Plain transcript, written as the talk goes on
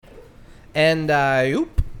And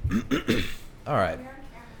oop. All right.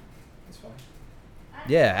 It's fine.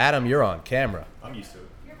 Yeah, Adam, you're on camera. I'm used to it.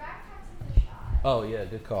 Your backpack's in the shot. Oh yeah,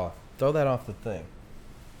 good call. Throw that off the thing.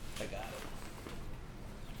 I got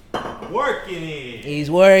it. Working it. He's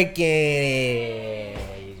working it.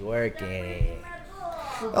 He's working it.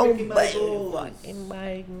 Oh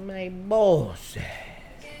my balls.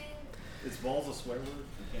 Is balls a swear word?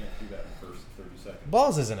 You can't do that in the first 30 seconds.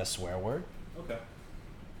 Balls isn't a swear word. Okay.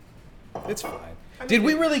 It's fine. Did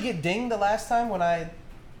we really get dinged the last time when I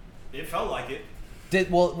It felt like it.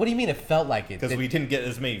 did? Well, what do you mean it felt like it? Because we didn't get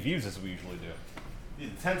as many views as we usually do.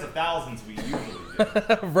 The tens of thousands we usually do.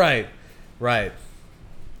 right.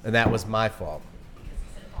 And that was my fault.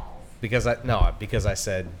 Because I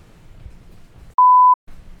said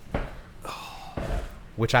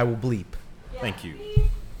which I will bleep. Thank you.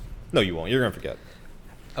 No, you won't. You're going to forget.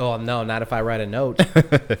 Oh, no, not if I write a note.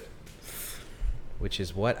 Which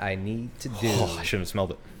is what I need to do. Oh, I shouldn't have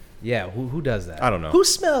smelled it. Yeah, who does that? I don't know. Who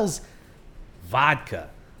smells vodka?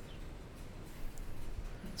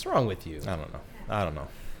 What's wrong with you? I don't know. I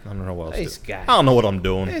don't know what else This to do. guy. I don't know what I'm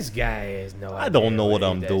doing. This guy has no idea. I don't know what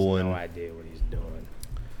I'm he doing. No idea what he's doing.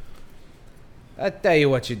 I'll tell you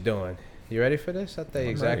what you're doing. You ready for this? I'll tell you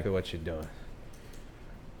exactly what you're doing.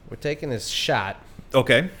 We're taking this shot,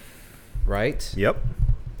 Okay. right? Yep.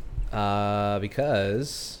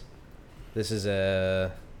 Because this is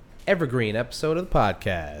a evergreen episode of the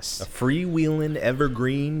podcast. A freewheeling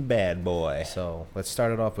evergreen bad boy. So let's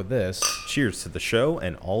start it off with this. Cheers to the show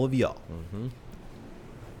and all of y'all.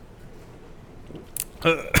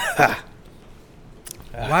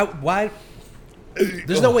 Why?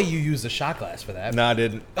 There's no way you used a shot glass for that. No, I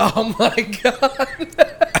didn't. Oh my god.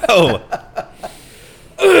 Oh.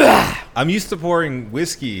 I'm used to pouring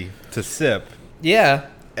whiskey to sip, Yeah.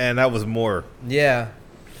 and that was more. Yeah.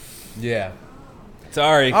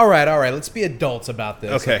 Sorry. All right. Let's be adults about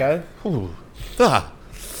this. Okay. Okay. Ah.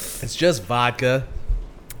 It's just vodka.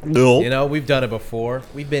 No. You know, we've done it before.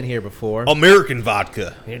 We've been here before. American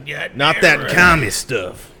vodka. Not that commie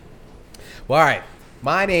stuff. Well, all right.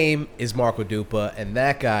 My name is Marco Dupa, and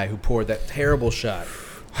that guy who poured that terrible shot.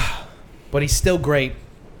 But he's still great,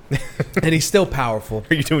 and he's still powerful.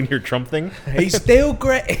 Are you doing your Trump thing? He's still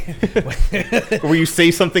great. Where you say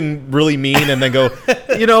something really mean and then go,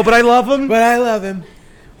 but I love him? But I love him.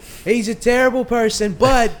 He's a terrible person,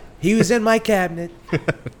 but he was in my cabinet,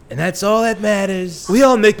 and that's all that matters. We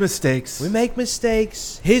all make mistakes. We make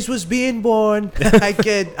mistakes. His was being born. I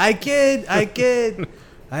kid.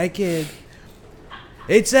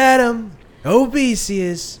 It's Adam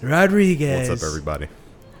Obesius Rodriguez. What's up, everybody?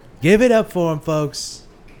 Give it up for him, folks.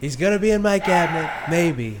 He's going to be in my cabinet,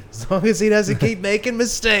 maybe, as long as he doesn't keep making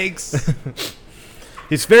mistakes.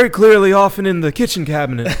 He's very clearly often in the kitchen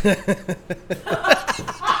cabinet.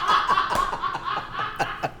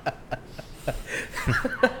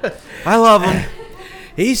 I love him.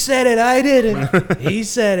 He said it, I didn't. He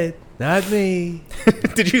said it, not me.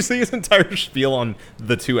 Did you see his entire spiel on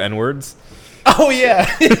the two N-words? Oh,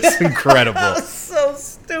 yeah. It's incredible. So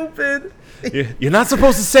stupid. You're not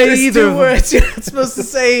supposed to say There's either. two words you're not supposed to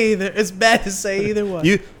say either. It's bad to say either one.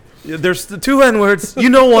 There's the two N-words. You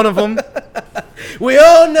know one of them. We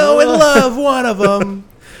all know and love one of them.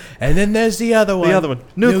 And then there's the other one. The other one.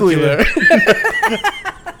 Nuclear.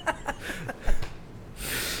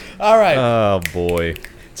 All right. Oh, boy.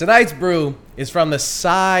 Tonight's brew is from the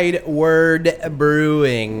Sideward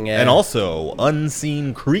Brewing. And also,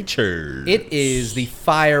 Unseen Creatures. It is the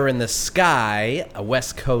Fire in the Sky, a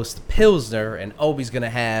West Coast Pilsner, and Obi's going to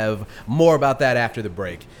have more about that after the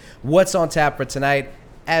break. What's on tap for tonight?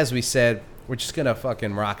 As we said, we're just going to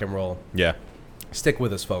fucking rock and roll. Yeah. Stick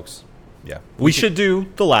with us, folks. Yeah. We should do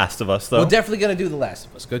The Last of Us, though. We're definitely going to do The Last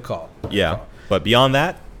of Us. Good call. Yeah. But beyond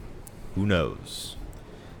that, who knows?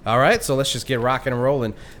 All right, so let's just get rocking and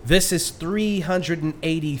rolling. This is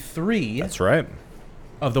 383 That's right.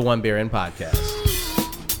 of the One Beer In podcast.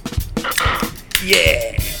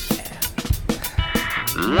 Yeah.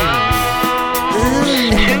 No,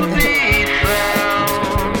 I'm going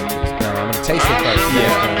to taste it first.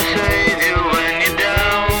 Yeah.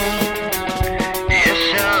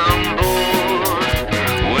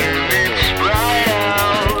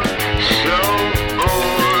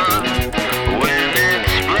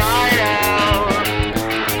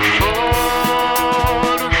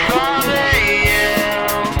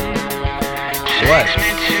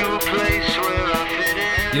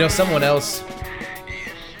 You know, someone was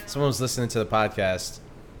listening to the podcast.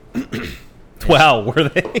 Wow, were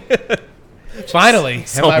they? Finally.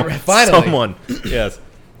 Finally. Someone. Yes.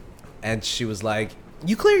 And she was like,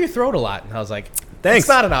 you clear your throat a lot. And I was like, Thanks. that's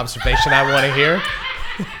not an observation I want to hear.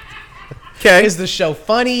 Okay. Is the show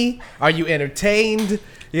funny? Are you entertained?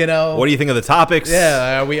 You know. What do you think of the topics?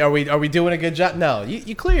 Yeah. Are we doing a good job? No.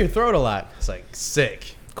 You clear your throat a lot. It's like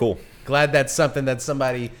sick. Cool. Glad that's something that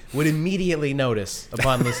somebody would immediately notice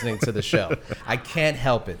upon listening to the show. I can't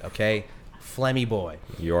help it. Okay. Phlegmy boy.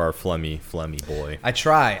 You are a phlegmy boy. I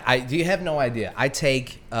try. You have no idea. I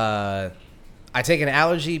take an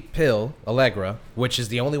allergy pill, Allegra, which is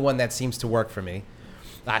the only one that seems to work for me.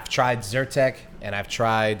 I've tried Zyrtec and I've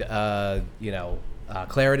tried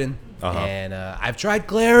Claritin and I've tried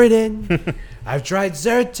Claritin. I've tried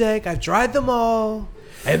Zyrtec. I've tried them all,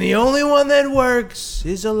 and the only one that works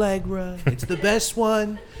is Allegra. It's the best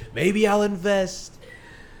one. Maybe I'll invest.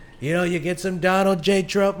 You know, you get some Donald J.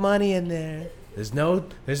 Trump money in there. There's no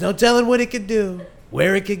telling what it could do,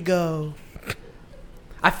 where it could go.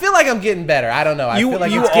 I feel like I'm getting better. I don't know. I feel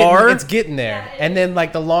like it's getting there. And then,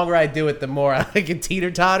 like, the longer I do it, the more I like it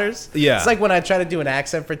teeter-totters. Yeah. It's like when I try to do an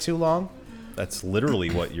accent for too long. That's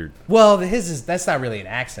literally what you're... Well, that's not really an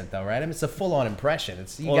accent, though, right? I mean, it's a full-on impression.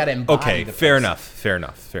 You got to embody okay, the fair person.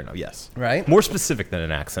 enough, yes. Right? More specific than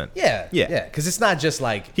an accent. Yeah. Because it's not just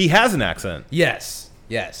like... He has an accent. Yes.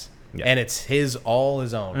 Yeah. And it's all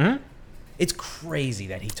his own. Mm-hmm. It's crazy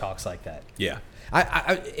that he talks like that. Yeah.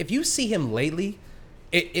 If you see him lately...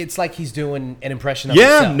 It's like he's doing an impression of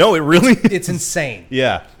himself. Yeah, no, it really is. It's insane.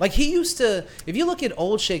 Yeah. Like, he used to... If you look at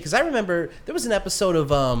old shit... Because I remember there was an episode of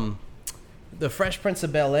The Fresh Prince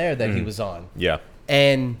of Bel-Air that he was on. Yeah.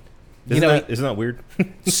 And, isn't that weird?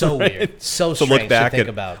 So right? weird. So to strange look back to think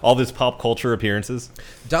at about. all this pop culture appearances.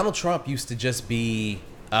 Donald Trump used to just be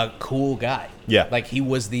a cool guy. Yeah. Like, he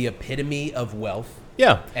was the epitome of wealth.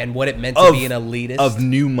 Yeah. And what it meant to be an elitist. Of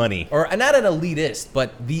new money. Or not an elitist,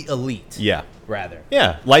 but the elite. Yeah. Rather.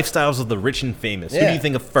 Yeah. Lifestyles of the rich and famous. Yeah. Who do you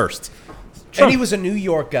think of first? Trump. And he was a New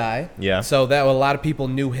York guy. Yeah. So that a lot of people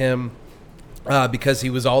knew him because he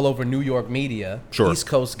was all over New York media. Sure. East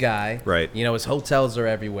Coast guy. Right. You know, his hotels are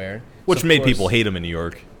everywhere. Which So, made of course, people hate him in New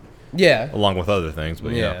York. Yeah. Along with other things,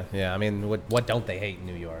 but Yeah. I mean, what don't they hate in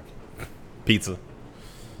New York? Pizza.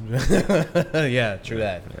 Yeah, true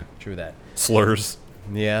that. Yeah. True that. Slurs.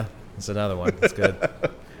 Yeah, that's another one. That's good.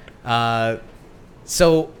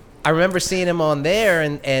 So I remember seeing him on there,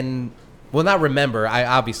 and well, not remember. I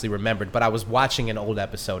obviously remembered, but I was watching an old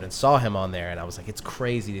episode and saw him on there, and I was like, it's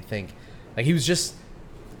crazy to think, like, he was just,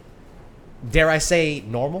 dare I say,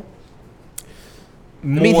 normal. I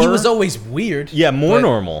mean, he was always weird. Yeah, more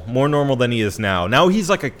normal than he is now. Now he's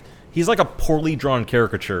like a poorly drawn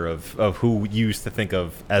caricature of who you used to think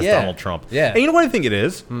of as Donald Trump. Yeah. And you know what I think it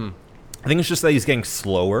is? I think it's just that he's getting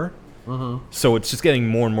slower. Mm-hmm. So it's just getting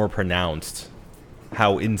more and more pronounced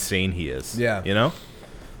how insane he is. Yeah. You know?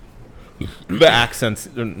 The accent's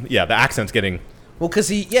getting well,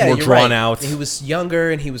 because more drawn out. He was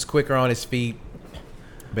younger and he was quicker on his feet.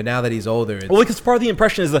 But now that he's older, it's... Well, because part of the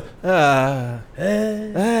impression is the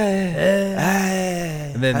and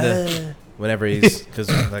then whenever he's, because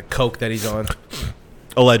of the coke that he's on,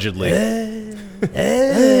 allegedly.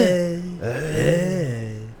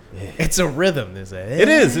 It's a rhythm. There's a, It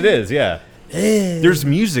is, yeah. There's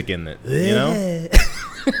music in it, you know? I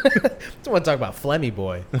want to talk about Phlegmy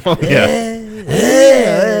Boy. Oh,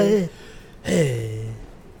 yeah.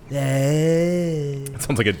 It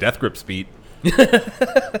sounds like a Death Grips beat. Maybe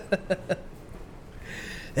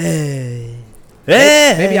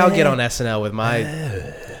I'll get on SNL with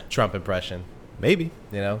my Trump impression. Maybe.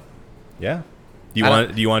 You know? Yeah. Do you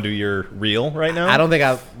want to do your reel right now? I don't think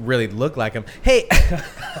I really look like him. Hey, I'm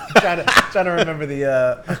trying to remember the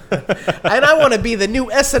and I want to be the new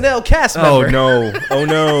SNL cast member. Oh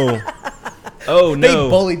no. They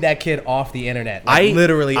bullied that kid off the internet. Like,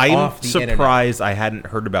 literally off the internet. I'm surprised I hadn't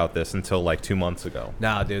heard about this until like 2 months ago.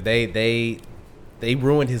 No, dude, they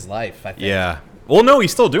ruined his life, I think. Yeah. Well, no,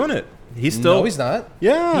 he's still doing it. No, he's not.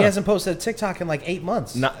 Yeah. He hasn't posted a TikTok in like 8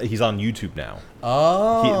 months. He's on YouTube now.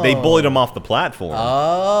 Oh. They bullied him off the platform.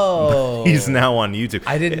 Oh. He's now on YouTube.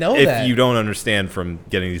 I didn't know that. If you don't understand from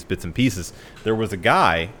getting these bits and pieces, there was a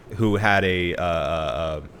guy who had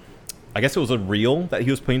I guess it was a reel that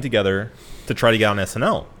he was putting together to try to get on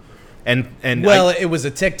SNL. It was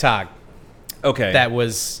a TikTok. Okay. That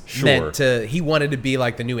was meant to... He wanted to be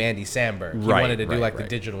like the new Andy Samberg. He wanted to do the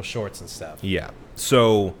digital shorts and stuff. Yeah.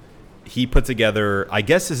 So he put together... I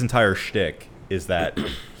guess his entire shtick is that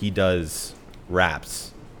he does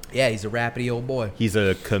raps. Yeah, he's a rapidy old boy. He's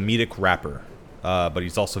a comedic rapper. But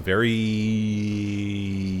he's also very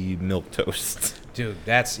milquetoast. Dude,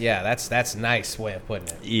 that's a nice way of putting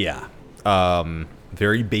it. Yeah.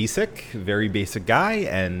 Very basic guy,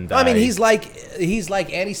 and I mean, he's like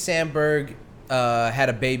Andy Samberg had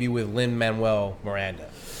a baby with Lin-Manuel Miranda.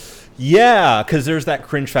 Yeah, because there's that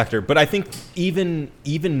cringe factor. But I think even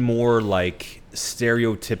more like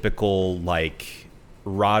stereotypical, like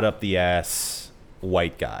rod up the ass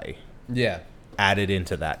white guy Yeah. added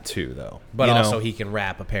into that too, though. But You know? also he can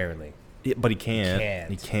rap, apparently. Yeah, but he can't.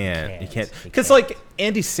 He can't. He Because can't. like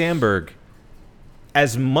Andy Samberg,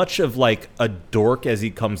 as much of like a dork as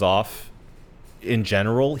he comes off in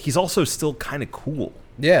general, he's also still kind of cool.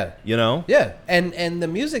 Yeah. You know? Yeah. And the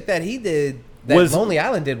music that he did, that Was Lonely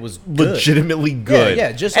Island did, was good. Legitimately good.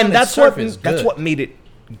 Yeah, just and on that's its surface, what that's good. what made it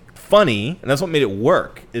funny, and that's what made it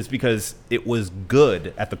work, is because it was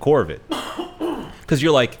good at the core of it. Because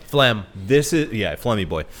you're like, Phlegm. this is Flemmy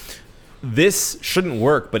boy. This shouldn't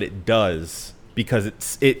work, but it does because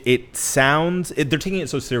it sounds. They're taking it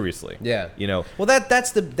so seriously. Yeah. You know. Well,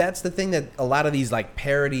 that's the thing that a lot of these like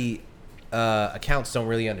parody accounts don't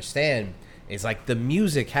really understand. Is like the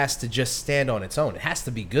music has to just stand on its own. It has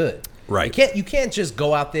to be good. Right. You can't just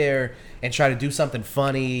go out there and try to do something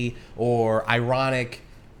funny or ironic,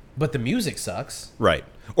 but the music sucks. Right.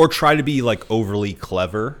 Or try to be like overly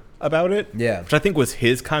clever about it. Yeah. Which I think was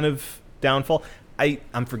his kind of downfall.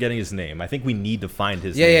 I'm forgetting his name. I think we need to find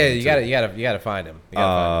his Yeah, name. you gotta find him.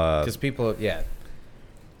 Because people, yeah.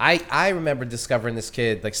 I remember discovering this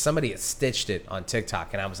kid, like somebody had stitched it on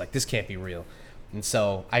TikTok, and I was like, this can't be real. And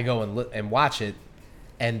so I go and watch it,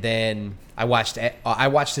 and then I watched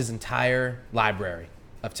his entire library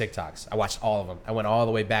of TikToks. I watched all of them. I went all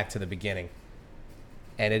the way back to the beginning,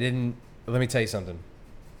 and it didn't. Let me tell you something.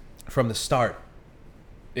 From the start,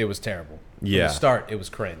 it was terrible. Yeah. From the start, it was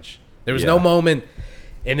cringe. There was Yeah. no moment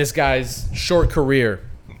in this guy's short career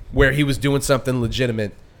where he was doing something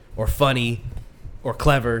legitimate or funny or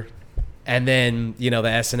clever, and then the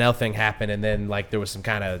SNL thing happened, and then like there was some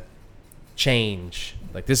kind of change.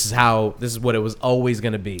 Like this is what it was always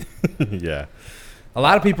going to be. Yeah. A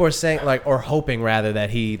lot of people are saying like, or hoping rather, that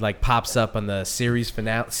he like pops up on the series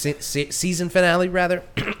finale, season finale rather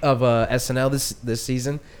of SNL this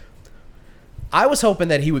season. I was hoping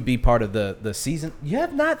that he would be part of the season. You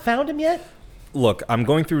have not found him yet? Look, I'm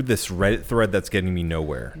going through this Reddit thread that's getting me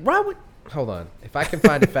nowhere. Hold on. If I can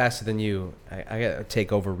find it faster than you, I gotta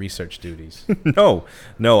take over research duties. No,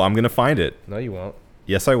 I'm gonna find it. No, you won't.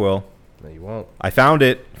 Yes, I will. No, you won't. I found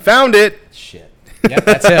it. Found it. Shit. Yep,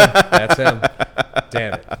 that's him. That's him.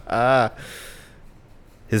 Damn it.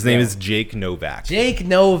 His name is Jake Novak. Jake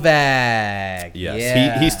Novak. Yes,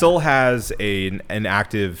 Yeah. he still has an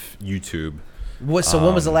active YouTube. So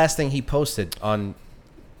when was the last thing he posted on?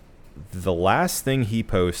 The last thing he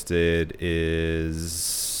posted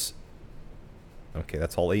is okay.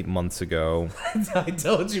 That's all 8 months ago. I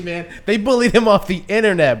told you, man. They bullied him off the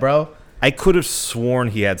internet, bro. I could have sworn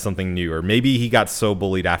he had something new, or maybe he got so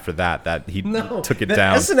bullied after that he took it the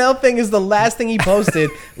down. SNL thing is the last thing he posted.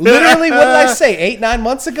 Literally, what did I say? 8-9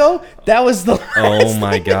 months ago? That was the last Oh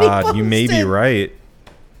my thing that he god, you may be posted. right.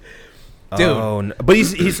 Dude. Oh, no. But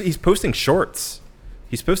he's posting shorts.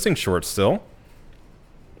 He's posting shorts still.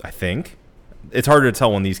 I think it's harder to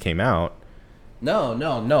tell when these came out.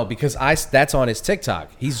 No, because that's on his TikTok.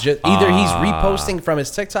 He's just either he's reposting from his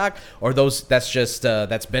TikTok or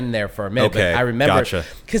that's been there for a minute. Okay, But I remember gotcha.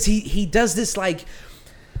 because he does this like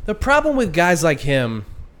the problem with guys like him.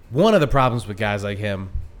 One of the problems with guys like him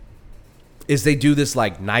is they do this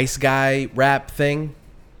like nice guy rap thing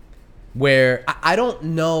where I don't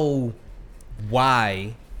know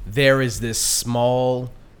why there is this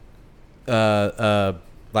small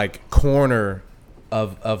like corner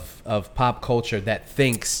of pop culture that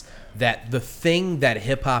thinks that the thing that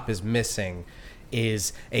hip hop is missing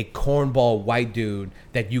is a cornball white dude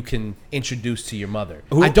that you can introduce to your mother.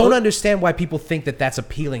 I don't understand why people think that that's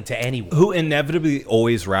appealing to anyone. Who inevitably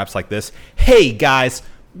always raps like this. Hey guys,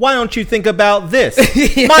 why don't you think about this?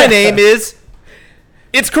 Yeah. My name is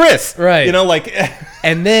it's Chris. Right. You know, like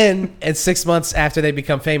And then, 6 months after they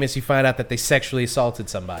become famous, you find out that they sexually assaulted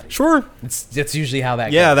somebody. sure. That's usually how that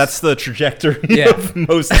goes. Yeah, that's the trajectory Yeah. of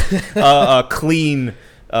most clean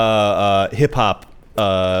hip hop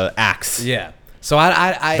acts. Yeah. So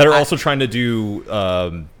I That are also trying to do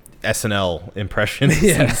SNL impressions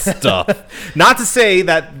Yeah. and stuff. Not to say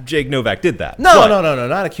that Jake Novak did that. No, but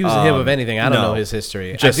not accusing him of anything. I don't no. know his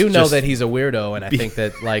history. Just- I do know just that he's a weirdo, and I think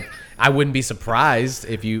that like I wouldn't be surprised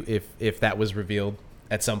if that was revealed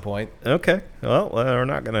at some point. Okay. Well, we're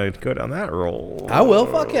not gonna go down that roll. I will.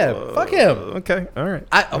 Fuck him. Fuck him. Okay. All right.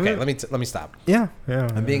 Okay. Let me stop. Yeah.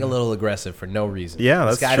 I'm being a little aggressive for no reason. Yeah,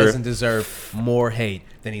 this that's guy true. doesn't deserve more hate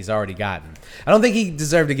than he's already gotten. I don't think he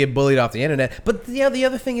deserved to get bullied off the internet. But the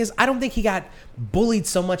other thing is, I don't think he got bullied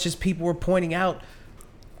so much as people were pointing out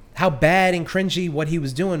how bad and cringy what he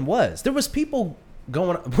was doing was. There was people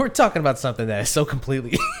We're talking about something that is so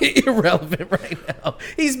completely irrelevant right now.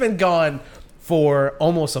 He's been gone for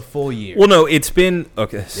almost a full year. Well, no, it's been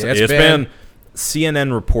okay. Yeah, it's been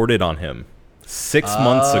CNN reported on him 6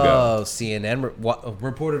 months ago. Oh, CNN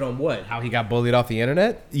reported on what? How he got bullied off the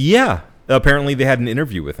internet? Yeah, apparently they had an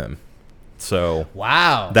interview with him. So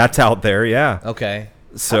wow, that's out there. Yeah. Okay.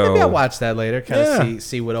 So maybe I'll watch that later. Kind of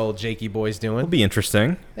see what old Jakey boy's doing. It'll be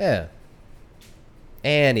interesting. Yeah.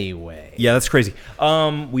 Anyway. Yeah, that's crazy.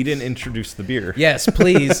 We didn't introduce the beer. Yes,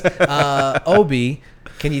 please. Obi,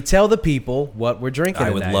 can you tell the people what we're drinking I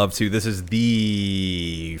tonight? would love to. This is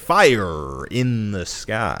the Fire in the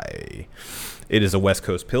Sky. It is a West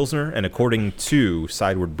Coast Pilsner, and according to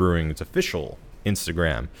Sideward Brewing, its official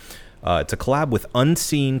Instagram, it's a collab with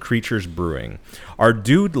Unseen Creatures Brewing. Our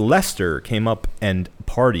dude Lester came up and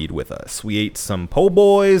partied with us. We ate some po'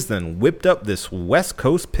 boys, then whipped up this West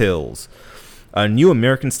Coast Pils. A new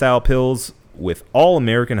American-style Pils with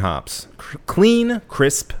all-American hops. Clean,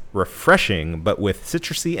 crisp, refreshing, but with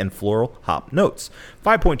citrusy and floral hop notes.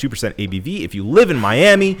 5.2% ABV. If you live in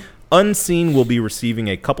Miami, Unseen will be receiving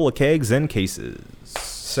a couple of kegs and cases.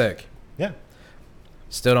 Sick. Yeah.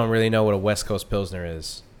 Still don't really know what a West Coast Pilsner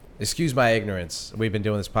is. Excuse my ignorance. We've been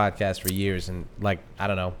doing this podcast for years, and, I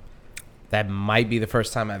don't know. That might be the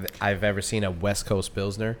first time I've ever seen a West Coast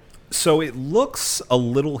Pilsner. So it looks a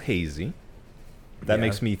little hazy. That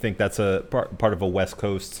makes me think that's a part of a West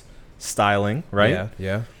Coast styling, right?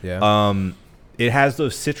 Yeah. It has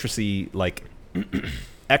those citrusy,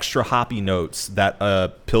 extra hoppy notes that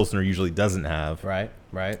a Pilsner usually doesn't have. Right.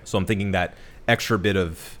 So I'm thinking that extra bit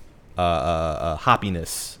of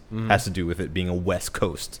hoppiness has to do with it being a West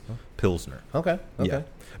Coast Pilsner. Okay. Yeah.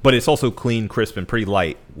 But it's also clean, crisp, and pretty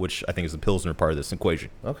light, which I think is the Pilsner part of this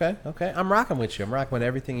equation. Okay. I'm rocking with you. I'm rocking with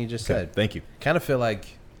everything you just said. Thank you. Kind of feel like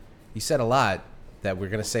you said a lot that we're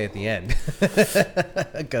going to say at the end.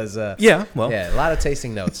 Because, a lot of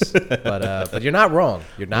tasting notes. But you're not wrong.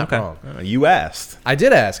 You're not wrong. You asked. I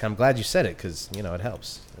did ask. I'm glad you said it because, it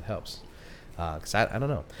helps. It helps. Because I don't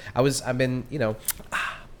know. I've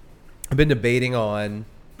been debating on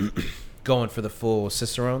going for the full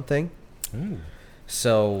Cicerone thing. Ooh.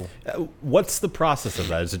 So. What's the process of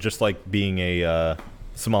that? Is it just like being a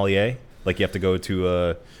sommelier? Like you have to go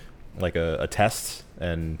to a test?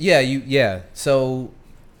 And So,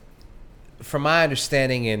 from my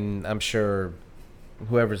understanding, and I'm sure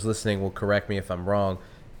whoever's listening will correct me if I'm wrong,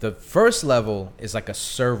 the first level is like a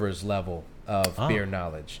server's level of beer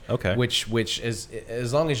knowledge. Okay. Which is,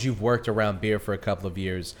 as long as you've worked around beer for a couple of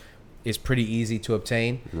years, is pretty easy to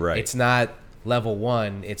obtain. Right. It's not level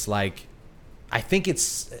 1. It's like, I think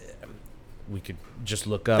it's. We could just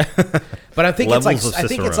look up, but I think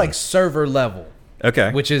it's like server level.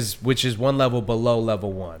 Okay. Which is one level below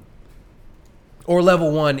level 1. Or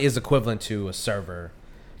level 1 is equivalent to a server.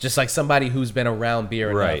 Just like somebody who's been around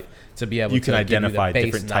beer enough to be able to can identify give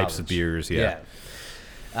you the different base types of knowledge. beers,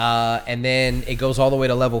 And then it goes all the way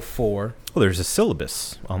to level 4. Oh, there's a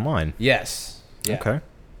syllabus online. Yes. Yeah. Okay.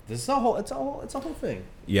 This is a whole thing.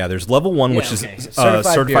 Yeah, there's level 1, which is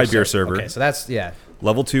certified beer server. Okay, so that's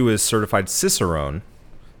Level 2 is certified Cicerone,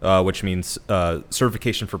 which means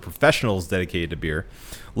certification for professionals dedicated to beer.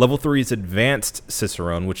 Level 3 is advanced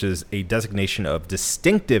Cicerone, which is a designation of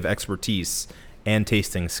distinctive expertise and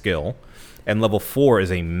tasting skill. And level 4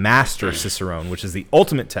 is a master Cicerone, which is the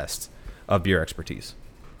ultimate test of beer expertise.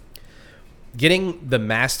 Getting the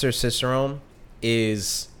master Cicerone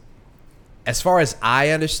is, as far as I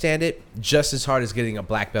understand it, just as hard as getting a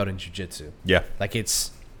black belt in jiu-jitsu. Yeah.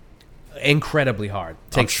 It's incredibly hard.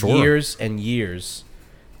 Takes sure. years and years.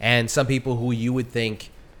 And some people who you would think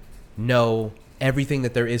know everything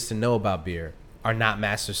that there is to know about beer are not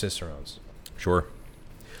master Cicerones. Sure.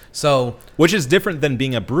 So, which is different than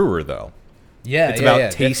being a brewer, though. Yeah, it's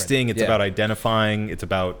about tasting. It's about identifying. It's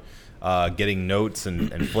about getting notes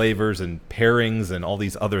and flavors and pairings and all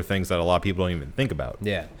these other things that a lot of people don't even think about.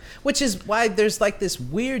 Yeah, which is why there's this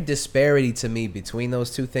weird disparity to me between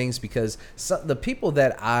those two things, because the people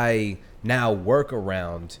that I now work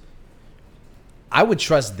around, I would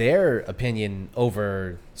trust their opinion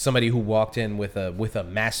over somebody who walked in with a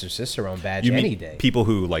Master Cicerone badge any day. People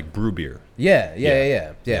who brew beer.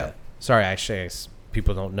 Yeah. Sorry, actually,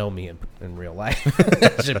 people don't know me in real life.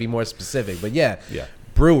 I should be more specific, but yeah.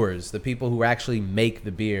 Brewers, the people who actually make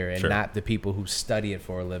the beer and not the people who study it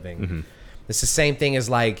for a living. Mm-hmm. It's the same thing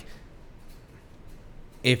as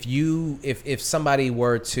if somebody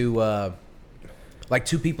were to like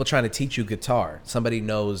two people trying to teach you guitar. Somebody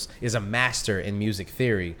is a master in music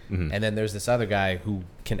theory, and then there's this other guy who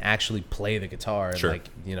can actually play the guitar. And Sure. like,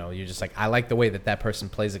 you're just like, I like the way that person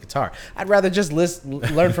plays the guitar. I'd rather just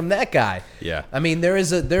learn from that guy. Yeah. I mean,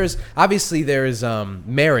 there's obviously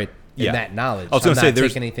merit in that knowledge. I was going to say, not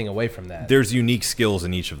there's taking anything away from that. There's unique skills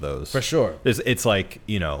in each of those. For sure. It's like,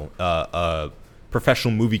 a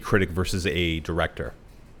professional movie critic versus a director,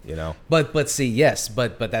 But see, yes,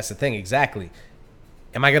 but that's the thing, exactly.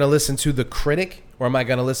 Am I going to listen to the critic, or am I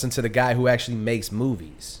going to listen to the guy who actually makes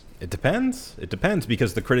movies? It depends. It depends,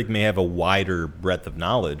 because the critic may have a wider breadth of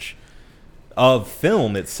knowledge of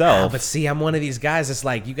film itself. But see, I'm one of these guys that's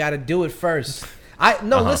like, you got to do it first.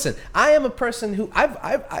 Listen, I am a person who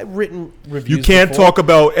I've written reviews. You can't before. talk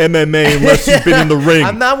about MMA unless you've been in the ring.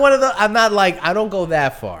 I'm not like, I don't go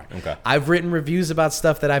that far. Okay. I've written reviews about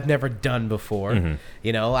stuff that I've never done before.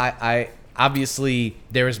 I obviously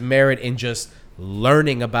there is merit in just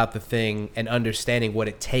learning about the thing and understanding what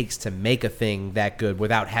it takes to make a thing that good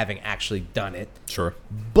without having actually done it. Sure.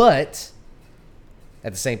 But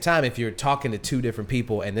at the same time, if you're talking to two different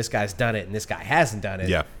people and this guy's done it and this guy hasn't done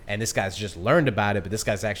it, and this guy's just learned about it, but this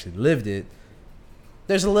guy's actually lived it,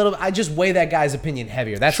 I just weigh that guy's opinion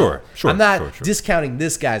heavier. That's Sure. I'm not discounting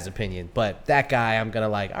this guy's opinion, but that guy, I'm going to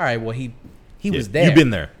like, all right, well, he was there. You've been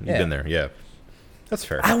there. You've been there. Yeah. That's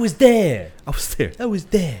fair. I was there. I was there. I was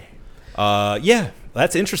there. Yeah,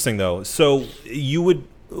 that's interesting though. So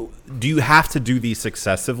do you have to do these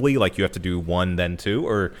successively? Like you have to do one, then two,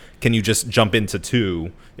 or can you just jump into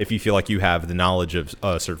two if you feel like you have the knowledge of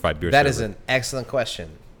certified beer? That is an excellent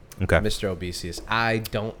question, okay, Mr. Obesius. I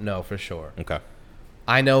don't know for sure. Okay,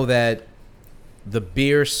 I know that the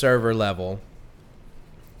beer server level,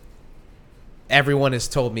 everyone has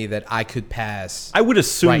told me that I could pass. I would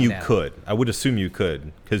assume right you now. could. I would assume you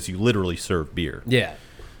could because you literally serve beer. Yeah.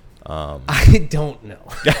 I don't know.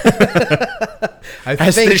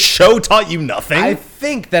 Has this show taught you nothing? I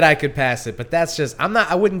think that I could pass it, but that's just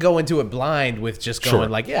I wouldn't go into it blind with just going Sure.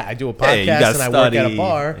 like, yeah, I do a Hey, you podcast gotta and I work at a study.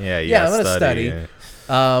 bar. Yeah, I'm gonna study.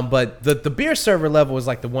 yeah. But the beer server level is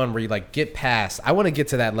like the one where you like get past. I want to get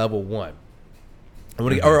to that level 1. I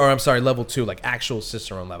want to, or I'm sorry, level 2, like actual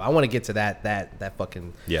Cicerone level. I want to get to that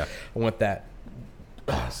fucking. Yeah. I want that.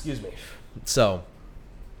 Excuse me. So,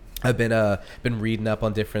 I've been reading up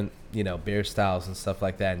on different beer styles and stuff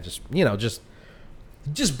like that, and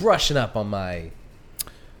just brushing up on my.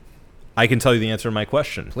 I can tell you the answer to my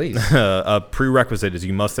question. Please. A prerequisite is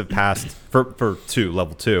you must have passed for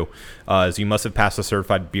level 2, is you must have passed a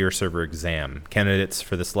certified beer server exam. Candidates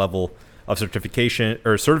for this level of certification,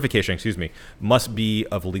 must be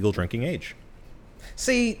of legal drinking age.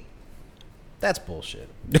 See, that's bullshit.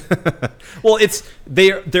 Well,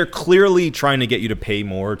 they're clearly trying to get you to pay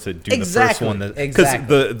more to do the first one. Because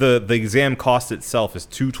the exam cost itself is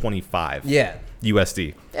 $225. Yeah.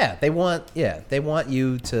 USD. Yeah, they want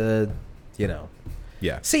you to,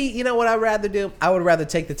 Yeah. See, you know what I'd rather do? I would rather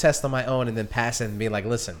take the test on my own and then pass it and be like,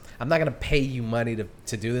 listen, I'm not going to pay you money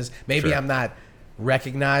to do this. Maybe Sure. I'm not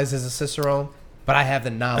recognized as a Cicerone, but I have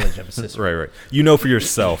the knowledge of a Cicerone. Right. You know for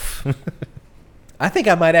yourself. I think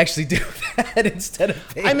I might actually do that instead of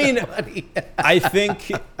paying money. I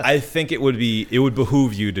think it would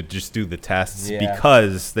behoove you to just do the tests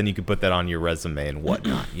because then you could put that on your resume and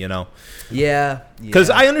whatnot, Yeah.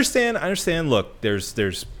 Because I understand. Look,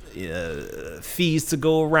 there's fees to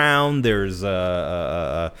go around. There's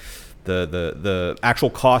the actual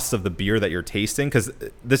costs of the beer that you're tasting. Because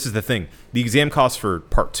this is the thing: the exam cost for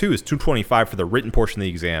part 2 is $225 for the written portion of the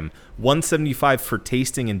exam, $175 for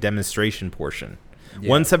tasting and demonstration portion. Yeah.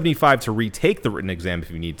 $175 to retake the written exam if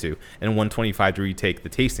you need to, and $125 to retake the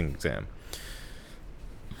tasting exam.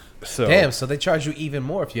 So damn, so they charge you even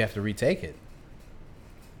more if you have to retake it,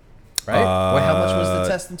 right? Wait, how much was the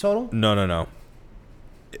test in total? No.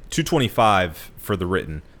 $225 for the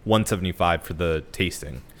written, $175 for the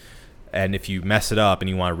tasting, and if you mess it up and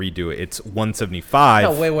you want to redo it, it's $175.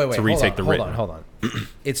 No, wait. To retake the written. Hold on.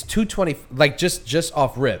 It's $220, like just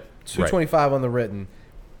off rip. $225 on the written.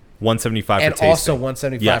 $175 for and tasting. also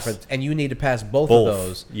 $175 for, and you need to pass both of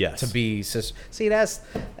those to be. See, that's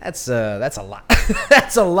a lot.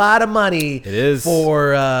 That's a lot of money. It is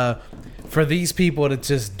for these people to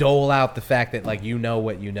just dole out the fact that like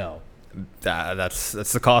what you know. That's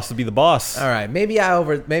the cost to be the boss. All right, maybe I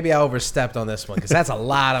overstepped on this one because that's a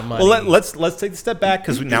lot of money. Well, let's take the step back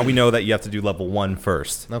because now we know that you have to do level 1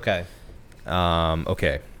 first. Okay.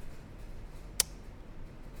 Okay.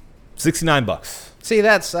 $69. See,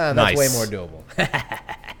 that's nice. way more doable.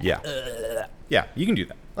 Yeah, you can do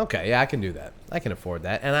that. Okay, yeah, I can do that. I can afford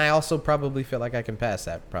that, and I also probably feel like I can pass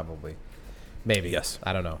that probably. Maybe. Yes.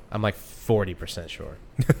 I don't know. I'm like 40% sure.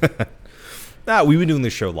 We've been doing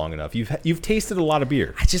this show long enough. You've tasted a lot of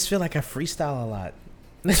beer. I just feel like I freestyle a lot.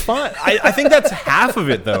 It's fine. I think that's half of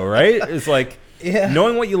it, though, right? It's like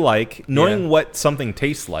knowing what you like, knowing what something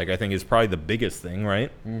tastes like, I think is probably the biggest thing,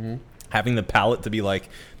 right? Mm-hmm. Having the palate to be like,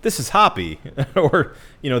 this is hoppy, or,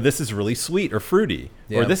 this is really sweet or fruity,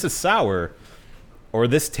 or this is sour, or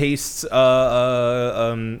this tastes, like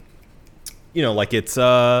it's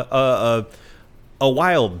a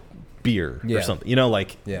wild beer or something.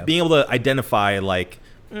 Being able to identify, like,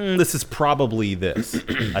 this is probably this,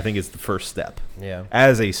 I think is the first step. Yeah.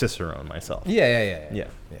 As a Cicerone myself. Yeah.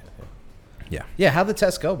 How'd the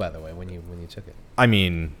test go, by the way, when you took it? I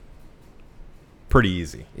mean, pretty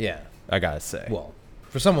easy. Yeah. I gotta say. Well,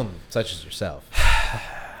 for someone such as yourself,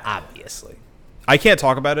 obviously. I can't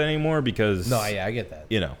talk about it anymore because... No, I get that.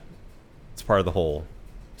 It's part of the whole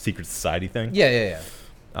secret society thing. Yeah.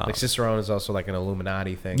 Like Cicerone is also like an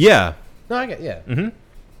Illuminati thing. Yeah. No, I get Mm-hmm.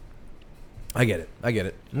 I get it.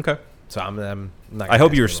 Okay. So I'm not... I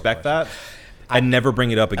hope you respect that. I'd never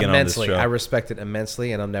bring it up again immensely. On this show. I respect it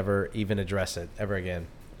immensely, and I'll never even address it ever again.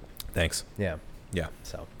 Thanks. Yeah.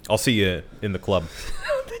 So I'll see you in the club.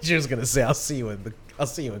 You're just gonna say I'll see you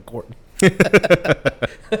in court. Well,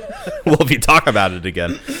 if you talk about it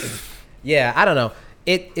again. Yeah, I don't know.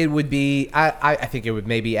 It would be. I think it would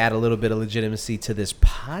maybe add a little bit of legitimacy to this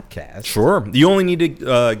podcast. Sure. You only need to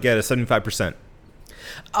get a 75%.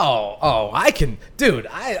 Oh, I can, dude.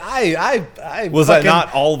 I was that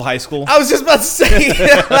not all of high school? I was just about to say,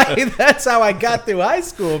 like, that's how I got through high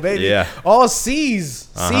school, baby. Yeah, all C's,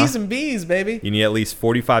 C's and B's, baby. You need at least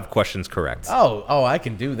 45 questions correct. Oh, I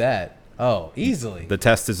can do that. Oh, easily. The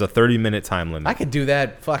test is a 30-minute time limit. I could do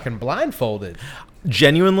that fucking blindfolded.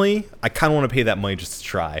 Genuinely, I kind of want to pay that money just to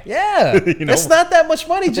try. Yeah, it's not that much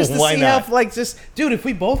money just to Why see not? how, like, dude. If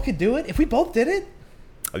we both could do it, if we both did it,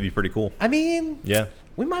 that'd be pretty cool. I mean, yeah.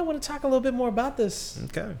 We might want to talk a little bit more about this.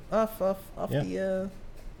 Okay. Off mic. You know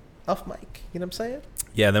what I'm saying?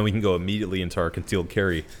 Yeah, then we can go immediately into our concealed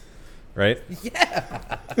carry, right?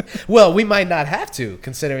 Yeah. Well, we might not have to,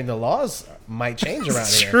 considering the laws might change around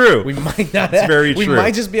it's here. True. We might not. Very true. We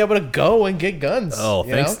might just be able to go and get guns. Oh,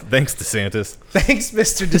 thanks, DeSantis. Thanks,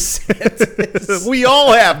 Mr. DeSantis. We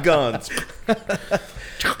all have guns.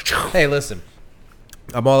 Hey, listen.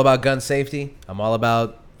 I'm all about gun safety. I'm all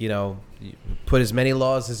about, put as many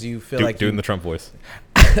laws as you feel like doing the Trump voice.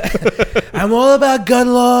 I'm all about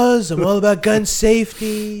gun laws. I'm all about gun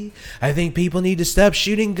safety. I think people need to stop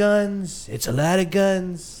shooting guns. It's a lot of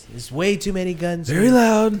guns. There's way too many guns. Very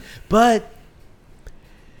loud. But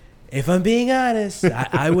if I'm being honest,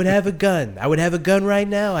 I would have a gun. I would have a gun right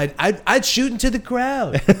now. I'd shoot into the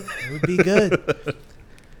crowd. It would be good.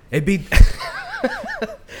 It'd be...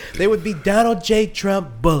 They would be Donald J.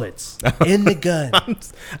 Trump bullets in the gun.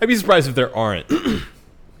 I'd be surprised if there aren't.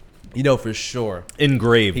 For sure.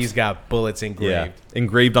 Engraved. He's got bullets engraved. Yeah.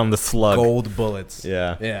 Engraved on the slug. Gold bullets.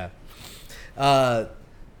 Yeah. Yeah. I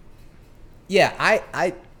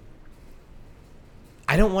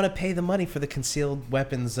don't want to pay the money for the concealed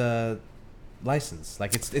weapons license.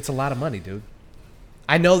 Like, it's a lot of money, dude.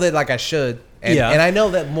 I know that, like, I should. And I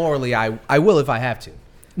know that morally I will if I have to.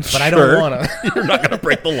 But I don't want to. You're not going to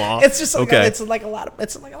break the law. It's just like it's like a lot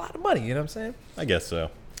of money. You know what I'm saying? I guess so.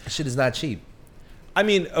 Shit is not cheap. I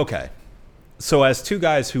mean, okay. So as two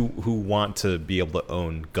guys who want to be able to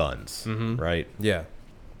own guns, right? Yeah.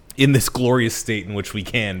 In this glorious state in which we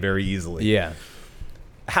can very easily. Yeah.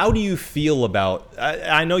 How do you feel about?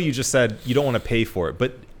 I know you just said you don't want to pay for it,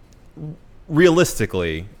 but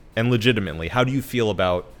realistically and legitimately, how do you feel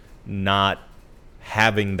about not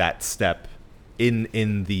having that step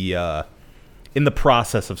in the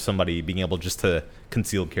process of somebody being able just to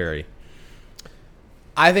concealed carry?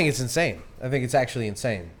 I think it's insane. I think it's actually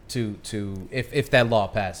insane to if that law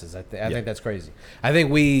passes. I think that's crazy. I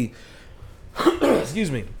think excuse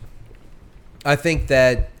me. I think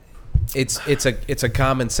that it's a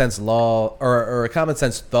common sense law or a common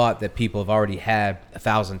sense thought that people have already had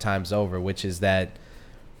 1,000 times over, which is that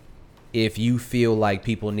if you feel like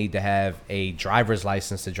people need to have a driver's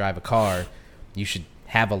license to drive a car, you should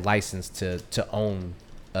have a license to own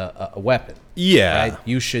a weapon. Yeah. Right?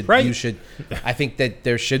 You should. I think that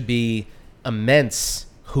there should be immense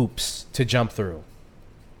hoops to jump through.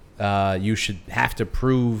 You should have to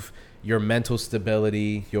prove your mental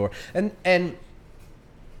stability, and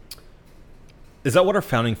is that what our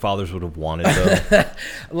founding fathers would have wanted, though?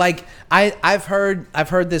 Like I've heard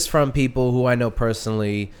this from people who I know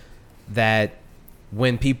personally, that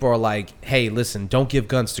when people are like, hey, listen, don't give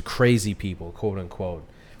guns to crazy people, quote unquote,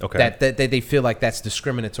 Okay. That they feel like that's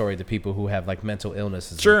discriminatory to people who have like mental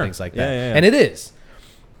illnesses Sure. and things like that. Yeah. And it is.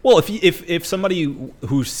 Well, if somebody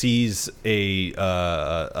who sees a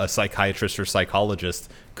psychiatrist or psychologist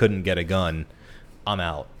couldn't get a gun, I'm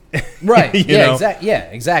out. Right. You know?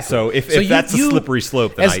 Exactly. So if that's a slippery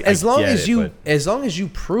slope, then as long get as it, you but- as long as you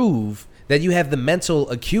prove that you have the mental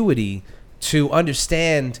acuity to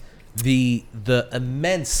understand the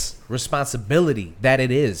immense responsibility that it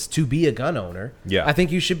is to be a gun owner, Yeah. I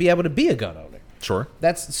think you should be able to be a gun owner. Sure.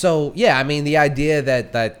 That's so. Yeah, I mean, the idea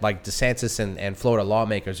that like DeSantis and Florida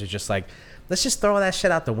lawmakers are just like, let's just throw that shit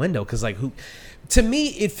out the window because like who? To me,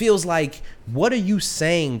 it feels like, what are you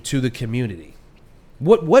saying to the community?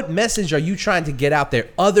 What message are you trying to get out there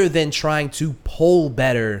other than trying to poll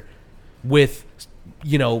better with,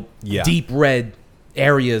 deep red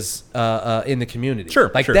areas in the community? Sure,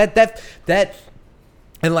 like sure. that,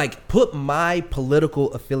 and like put my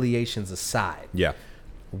political affiliations aside. Yeah.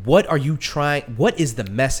 What are you trying? What is the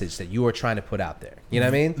message that you are trying to put out there? You know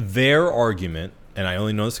what I mean? Their argument, and I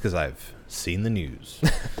only know this because I've seen the news.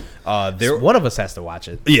 One of us has to watch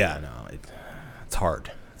it. Yeah, no, it's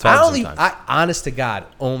hard. It's hard sometimes. I honest to God,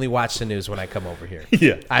 only watch the news when I come over here.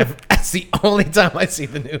 Yeah. That's the only time I see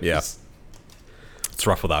the news. Yeah. It's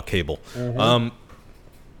rough without cable. Mm-hmm.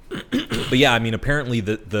 But yeah, I mean, apparently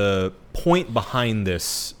the point behind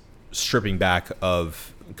this stripping back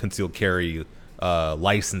of concealed carry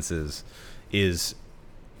licenses is,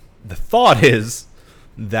 the thought is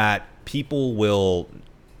that people will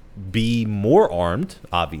be more armed,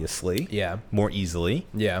 obviously. Yeah. More easily.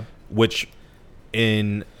 Yeah. Which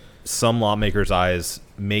in some lawmakers' eyes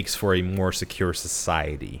makes for a more secure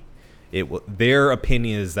society. Their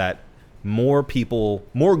opinion is that more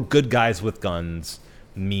good guys with guns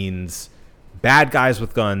means bad guys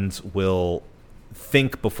with guns will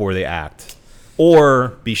think before they act, or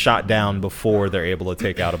be shot down before they're able to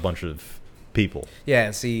take out a bunch of people. Yeah,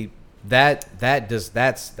 and see I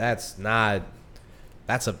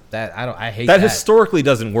hate That historically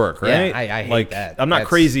doesn't work, right? Yeah, I hate like, that. I'm not That's-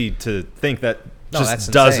 crazy to think that that's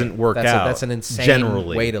just doesn't insane. work out. That's an insane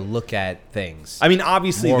generally way to look at things. I mean,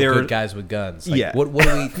 obviously more there good guys with guns. Like, Yeah. What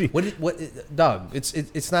do we? What? Dog.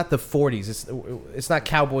 It's not the 40s. It's not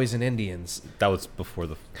cowboys and Indians. that was before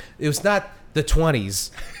the It was not the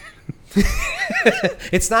 20s.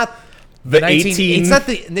 It's not The 18.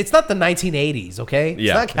 It's not the 1980s. Okay. It's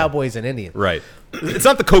Yeah. not cowboys and Indians. right. It's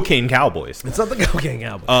not the cocaine cowboys. It's not the cocaine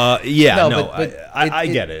cowboys. Yeah, No, no, but I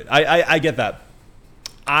get it. I get that.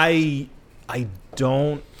 I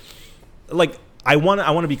don't like. I want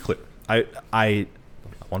to be clear. I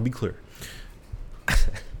want to be clear.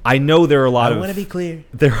 I know there are a lot I of. want to be clear.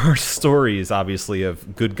 There are stories, obviously,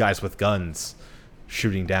 of good guys with guns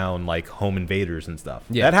shooting down like home invaders and stuff.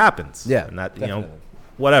 Yeah. That happens. Yeah, and that definitely.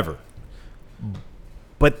 whatever.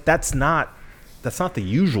 But that's not the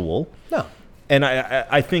usual. No. And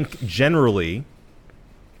I think generally,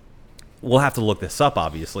 we'll have to look this up,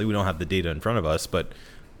 obviously. We don't have the data in front of us, but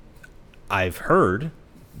I've heard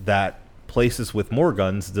that places with more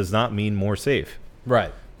guns does not mean more safe.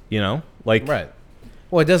 Right. Like, Right.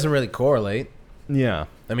 Well, it doesn't really correlate. yeah.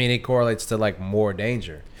 I mean, it correlates to like more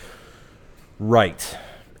danger. Right.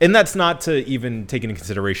 And that's not to even take into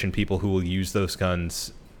consideration people who will use those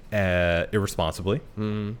guns irresponsibly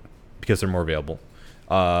because they're more available.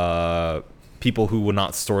 People who will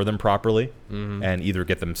not store them properly and either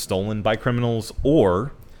get them stolen by criminals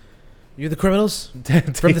or You're the criminals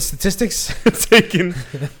from the statistics.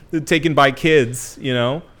 taken by kids,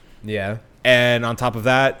 Yeah. And on top of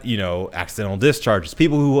that, accidental discharges.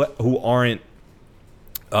 People who aren't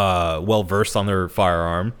well versed on their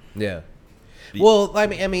firearm. Yeah. Well, I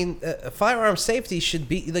mean, firearm safety should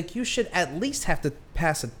be like, you should at least have to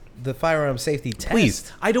pass the firearm safety test.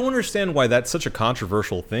 Please, I don't understand why that's such a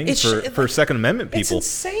controversial thing for Second Amendment people. It's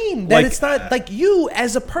insane that it's not like, you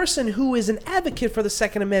as a person who is an advocate for the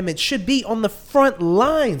Second Amendment should be on the front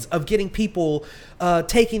lines of getting people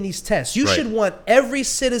taking these tests. You Right. should want every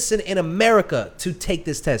citizen in America to take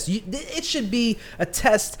this test. It should be a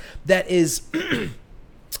test that is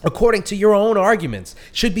according to your own arguments,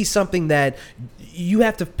 should be something that you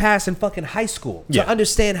have to pass in fucking high school to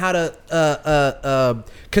understand how to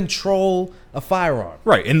control a firearm.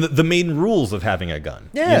 Right, and the main rules of having a gun.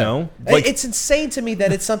 Yeah, it's insane to me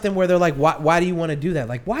that it's something where they're like, why do you want to do that?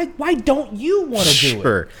 Like, why don't you want to do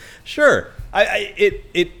it? Sure.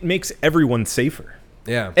 It makes everyone safer.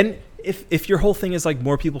 Yeah, and if your whole thing is like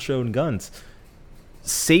more people should own guns,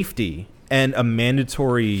 safety and a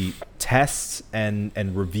mandatory test and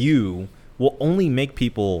review will only make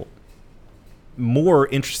people more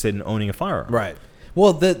interested in owning a firearm. Right.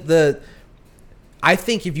 Well, I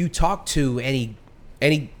think if you talk to any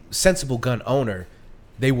any sensible gun owner,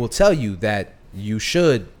 they will tell you that you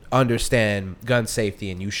should understand gun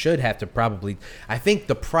safety and you should have to probably. I think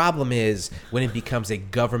the problem is when it becomes a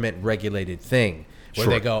government regulated thing where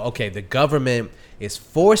Sure. they go, okay, the government is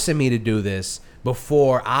forcing me to do this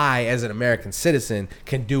before I, as an American citizen,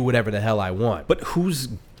 can do whatever the hell I want. But who's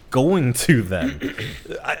going to then?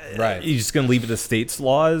 Right. You're just going to leave it to states'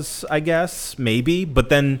 laws, I guess, maybe. But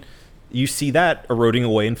then you see that eroding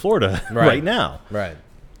away in Florida right now. Right.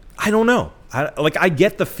 I don't know. I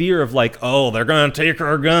get the fear of like, oh, they're going to take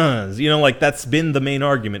our guns. You know, like that's been the main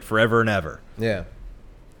argument forever and ever. Yeah.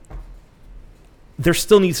 There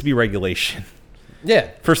still needs to be regulation Yeah.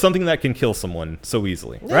 for something that can kill someone so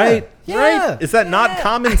easily, Yeah. right? Yeah. Right? Is that not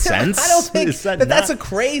common sense? I don't think Is that that's not- a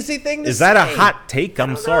crazy thing to Is say. that a hot take? I'm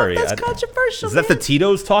I don't know sorry. if that's controversial. Is that the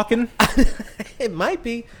Tito's talking? It might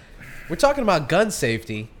be. We're talking about gun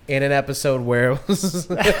safety in an episode where we're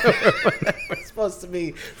supposed to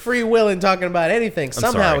be free willing talking about anything.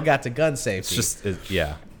 Somehow sorry. it got to gun safety. It's just,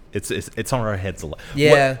 yeah. It's on our heads a lot.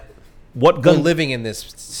 yeah. What We're gun? living in this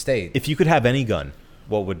state. If you could have any gun,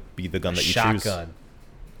 what would be the gun that you choose? Shotgun.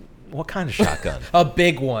 What kind of shotgun? A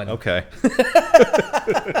big one. Okay.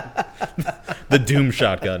 The Doom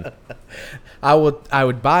shotgun. I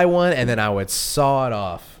would buy one and then I would saw it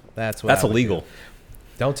off. That's what. That's I would illegal. do.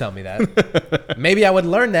 Don't tell me that. Maybe I would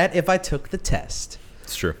learn that if I took the test.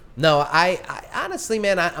 It's true. No, I honestly,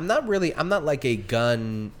 man, I'm not like a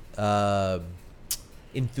gun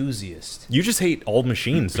enthusiast. You just hate old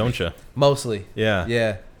machines, don't you? Mostly. Yeah.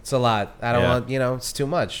 Yeah. It's a lot. I don't Yeah. want, it's too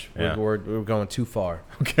much. Yeah. We're going too far.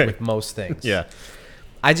 Okay. With most things. Yeah.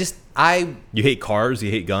 I You hate cars.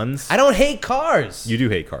 You hate guns. don't hate cars. You do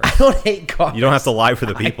hate cars. I don't hate cars. You don't have to lie for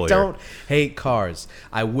the people I here. don't hate cars.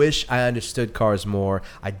 I wish I understood cars more.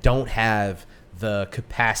 I don't have the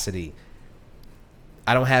capacity.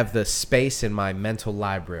 I don't have the space in my mental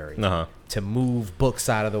library Uh-huh. to move books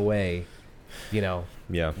out of the way. Yeah.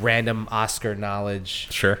 Random Oscar knowledge.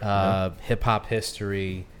 Sure. Hip hop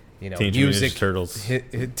history. Teenage Mutant music. Ninja Turtles.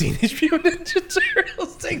 Teenage Mutant Ninja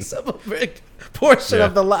Turtles takes up a big portion Yeah.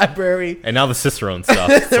 of the library. And now the Cicerone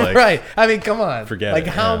stuff. It's like, Right. I mean, come on. Forget like it,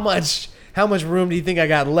 how yeah. much room do you think I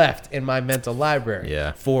got left in my mental library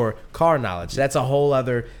Yeah. for car knowledge? That's a whole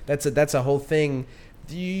other that's a whole thing.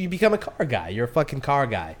 You become a car guy. You're a fucking car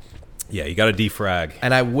guy. Yeah, you got to defrag.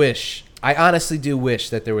 And I honestly do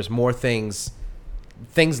wish that there was more things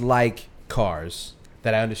like cars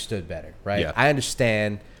that I understood better, right? Yeah. I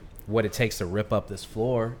understand what it takes to rip up this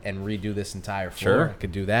floor and redo this entire floor. Sure. I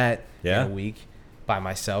could do that Yeah. in a week by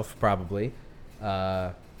myself, probably.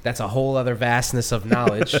 That's a whole other vastness of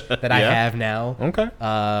knowledge that I Yeah. have now. Okay.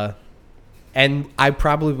 And I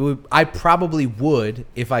probably would,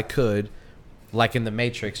 if I could, like in the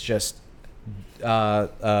Matrix, just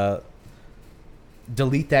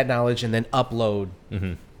delete that knowledge and then upload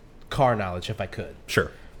car knowledge if I could.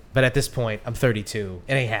 Sure. But at this point, I'm 32.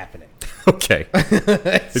 It ain't happening. Okay.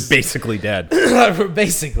 It's basically dead.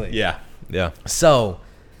 Basically. Yeah. Yeah. So,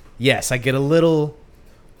 yes, I get a little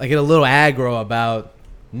aggro about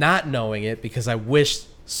not knowing it because I wish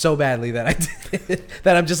so badly that I did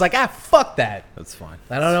that I'm just like, fuck that. That's fine.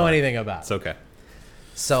 I don't know anything about it. It's okay.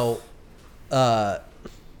 So, how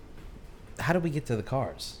did we get to the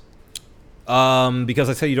cars? Because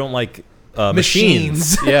I said you don't like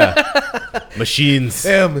machines. Machines. Yeah. Machines.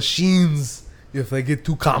 Yeah, machines. If they get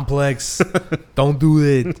too complex, don't do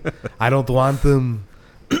it. I don't want them.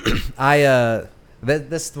 That's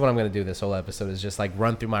what I'm gonna do this whole episode is just like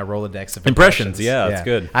run through my Rolodex of Impressions, yeah, that's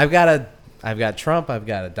good. I've got Trump. I've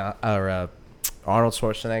got Arnold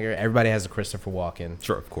Schwarzenegger. Everybody has a Christopher Walken.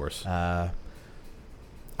 Sure, of course. I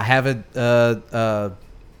have a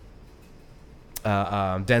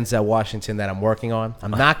Denzel Washington that I'm working on.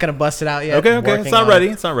 I'm not gonna bust it out yet. Okay, I'm okay. working It's not on ready.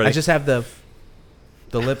 it. It's not ready. I just have the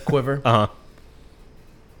lip quiver. Uh-huh.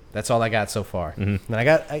 That's all I got so far. Mm-hmm. And I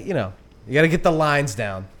got, you got to get the lines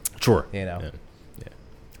down. Sure. Yeah. Yeah.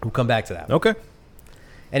 We'll come back to that. Okay.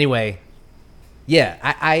 Anyway, yeah,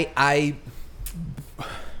 I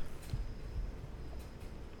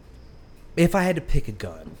if I had to pick a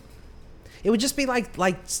gun, it would just be like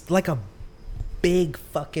a big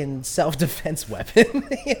fucking self-defense weapon.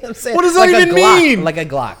 You know what I'm saying? What does that like even a Glock, mean? Like a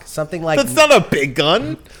Glock. Something like That's not a big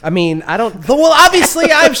gun. I mean, I don't. Well,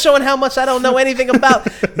 obviously, I'm showing how much I don't know anything about.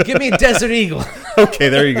 Give me a Desert Eagle. Okay,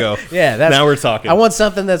 there you go. Yeah, that's, now we're talking. I want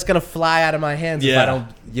something that's gonna fly out of my hands if Yeah. I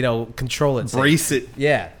don't, control it. Brace it.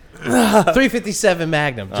 Yeah. 357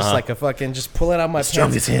 Magnum, just like a fucking, just pull it out my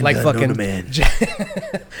pants, like fucking,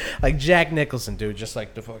 like Jack Nicholson, dude, just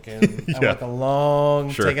like the fucking, I want the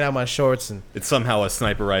long, taking out my shorts and. It's somehow a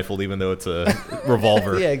sniper rifle, even though it's a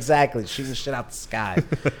revolver. Yeah, exactly, shooting shit out the sky.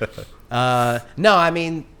 No, I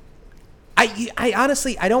mean, I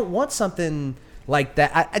honestly, I don't want something like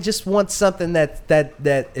that. I just want something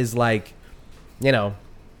that is like, get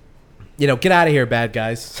out of here, bad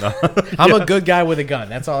guys. I'm a good guy with a gun.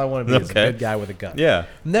 That's all I want to be, is a good guy with a gun. Yeah.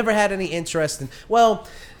 Never had any interest in. Well,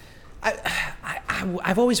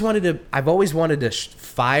 I've always wanted to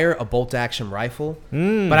fire a bolt action rifle,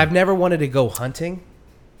 but I've never wanted to go hunting.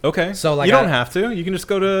 Okay. So like, you don't have to. You can just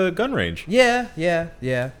go to gun range. Yeah.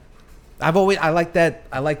 I like that.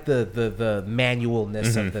 I like the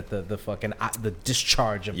manualness of the fucking the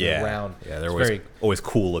discharge of the round. Yeah, they're always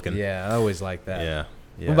cool looking. Yeah, I always like that. Yeah.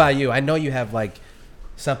 What about you? I know you have like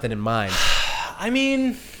something in mind. I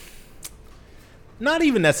mean, not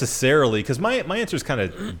even necessarily, because my answer is kind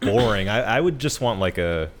of boring. I would just want like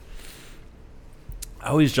I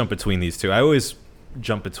always jump between these two. I always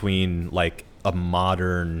jump between like a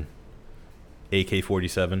modern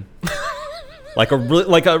AK-47, like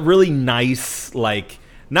a really nice, like,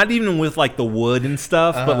 not even with like the wood and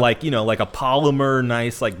stuff, but like, like a polymer,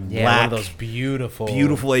 nice, like black, one of those beautiful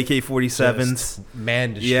AK-47s,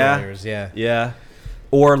 man destroyers. Yeah.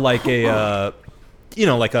 Or like a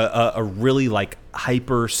like a really like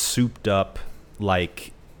hyper souped up,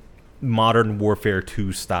 like Modern Warfare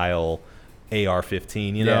 2 style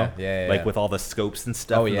AR-15, like with all the scopes and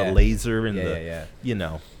stuff, and the laser and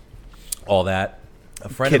all that. A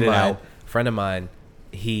friend of mine,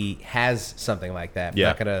 he has something like that. I'm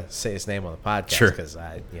not gonna say his name on the podcast because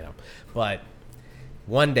but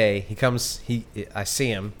one day he comes, I see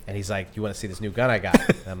him and he's like, "You want to see this new gun I got?"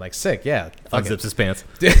 And I'm like, "Sick, yeah." Unzips his pants.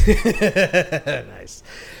 Nice.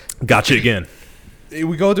 Gotcha again.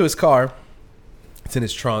 We go to his car. It's in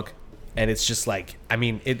his trunk, and it's just like, I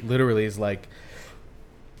mean, it literally is like,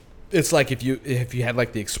 it's like if you had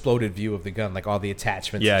like the exploded view of the gun, like all the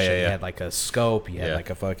attachments and shit. You had like a scope, you had like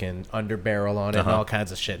a fucking underbarrel on it and all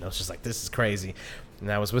kinds of shit. And I was just like, this is crazy.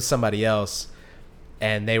 And I was with somebody else,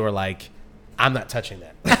 and they were like, I'm not touching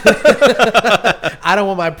that. I don't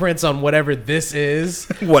want my prints on whatever this is.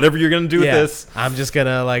 Whatever you're going to do with this. I'm just going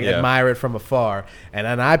to admire it from afar. And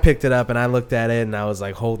then I picked it up and I looked at it and I was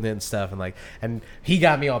like holding it and stuff. And he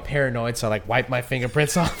got me all paranoid. So I like wiped my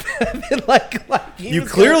fingerprints off. And like you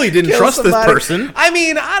clearly didn't trust this person. I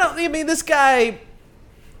mean, this guy,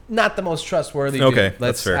 not the most trustworthy dude. Okay,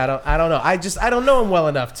 that's fair. I don't know. I don't know him well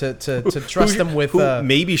enough to trust him with. Who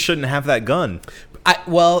maybe shouldn't have that gun.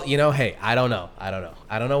 Hey, I don't know. I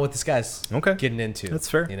don't know what this guy's getting into. That's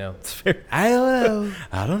fair. That's fair. I don't know.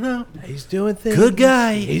 I don't know. He's doing things. Good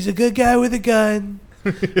guy. He's a good guy with a gun,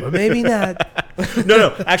 or maybe not.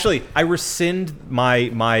 No. Actually, I rescind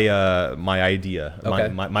my idea.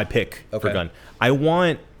 My pick for gun. I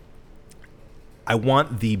want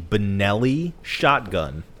the Benelli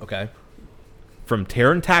shotgun. Okay. From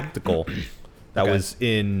Terran Tactical, that was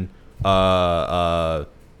in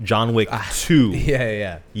John Wick 2.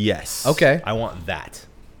 Yeah. Yes. Okay. I want that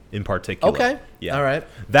in particular. Okay. Yeah. All right.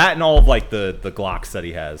 That and all of like the Glocks that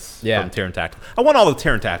he has from Terran Tactical. I want all the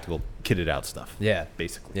Terran Tactical kitted out stuff. Yeah.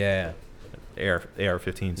 Basically. Yeah.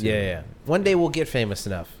 AR-15s. Yeah. One day we'll get famous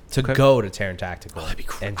enough to go to Terran Tactical. Oh, that'd be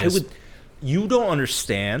cool. And you don't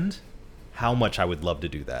understand how much I would love to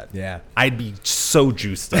do that. Yeah. I'd be so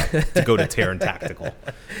juiced up to go to Terran Tactical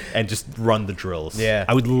and just run the drills. Yeah.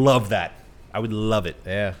 I would love that. I would love it.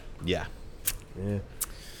 Yeah. Yeah.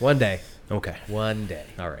 One day. Okay. One day.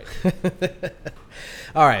 All right.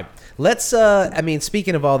 All right. Let's,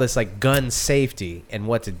 speaking of all this, like, gun safety and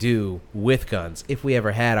what to do with guns, if we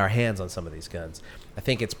ever had our hands on some of these guns, I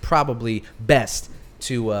think it's probably best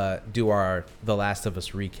to do our The Last of Us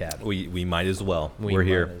recap. We might as well. We're might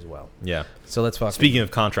here. as well. Yeah. So let's fucking... Speaking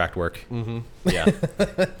of contract work. Mm-hmm. Yeah.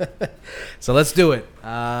 So let's do it.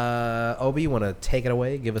 Obi, you want to take it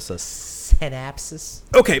away? Give us a synopsis.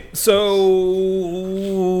 Okay, so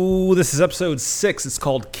this is episode 6. It's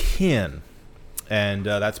called Kin. And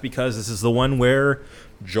that's because this is the one where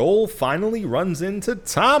Joel finally runs into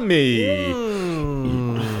Tommy.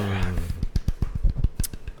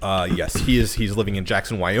 Yes, he's living in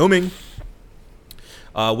Jackson, Wyoming.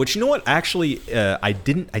 Which, you know what? Actually, I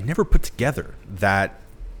never put together that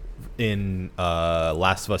in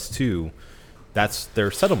Last of Us 2, that's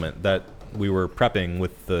their settlement that we were prepping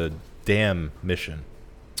with the dam mission.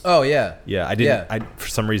 Oh, yeah. Yeah, I didn't. Yeah. For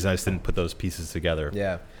some reason, I just didn't put those pieces together.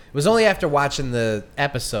 Yeah. It was only after watching the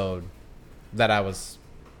episode that I was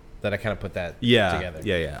that I kind of put that Yeah, together.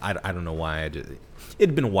 yeah. I don't know why I did.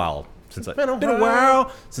 It'd been a while since Been a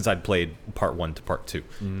while since I'd played part 1 to part 2.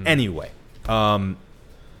 Anyway, Ellie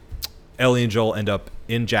and Joel end up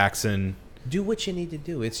in Jackson. Do what you need to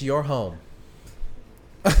do. It's your home.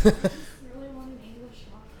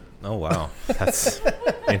 Oh wow, that's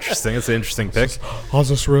interesting. It's an interesting pick. I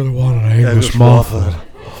just really want an English muffin.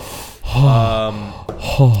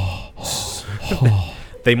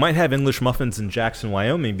 They might have English muffins in Jackson,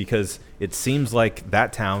 Wyoming, because it seems like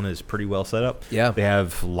that town is pretty well set up. Yeah. They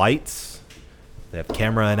have lights. They have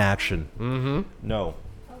camera in action. Mm-hmm. No,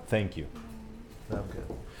 thank you. I'm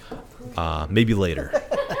good. Maybe later.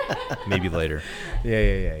 Maybe later.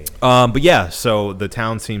 Yeah. But yeah, so the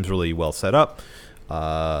town seems really well set up.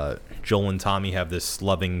 Joel and Tommy have this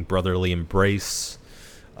loving brotherly embrace.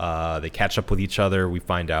 They catch up with each other. We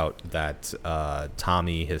find out that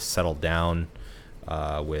Tommy has settled down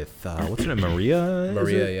with what's her name, Maria?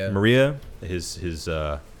 Maria, yeah. Maria, his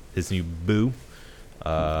new boo.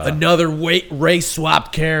 Another race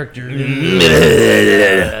swapped character.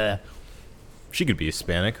 She could be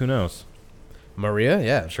Hispanic. Who knows? Maria,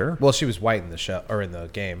 yeah, Sure. Well, she was white in the show or in the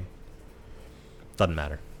game. Doesn't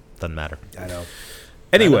matter. I know.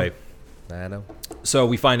 Anyway, I know. so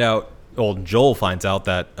we find out. Well, Joel finds out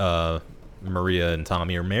that Maria and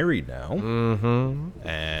Tommy are married now,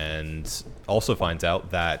 and also finds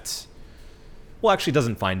out that. Well, actually,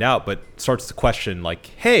 doesn't find out, but starts to question, like,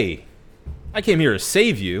 "Hey, I came here to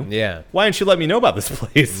save you. Yeah. Why didn't you let me know about this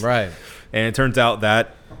place?" Right. And it turns out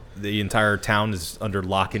that the entire town is under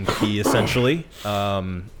lock and key, essentially.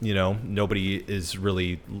 Nobody is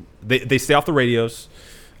really. They stay off the radios.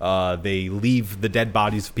 They leave the dead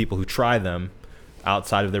bodies of people who try them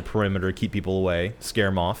outside of their perimeter, keep people away, scare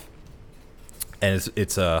them off. And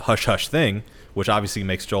it's a hush-hush thing, which obviously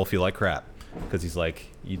makes Joel feel like crap. Because he's like,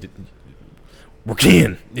 we're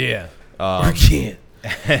kin. Yeah. We're kin.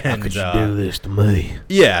 How Could you do this to me?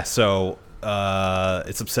 Yeah, so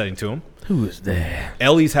it's upsetting to him. Who is that?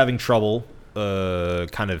 Ellie's having trouble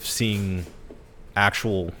kind of seeing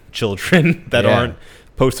actual children that aren't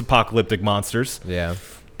post-apocalyptic monsters. Yeah.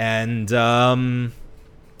 And,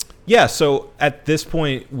 so at this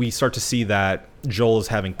point, we start to see that Joel is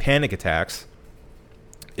having panic attacks.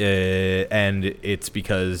 And it's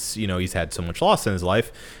because, he's had so much loss in his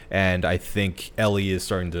life. And I think Ellie is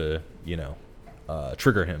starting to,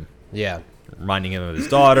 trigger him. Yeah. Reminding him of his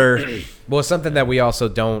daughter. Well, it's something that we also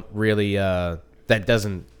don't really that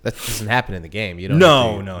doesn't happen in the game. You don't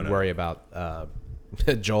No. worry about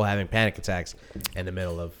Joel having panic attacks in the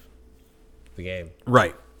middle of the game.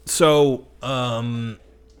 Right. So,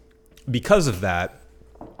 because of that,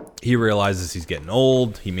 he realizes he's getting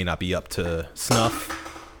old. He may not be up to snuff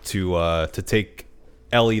to take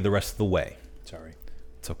Ellie the rest of the way. Sorry.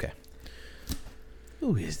 It's okay.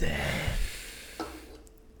 Who is that?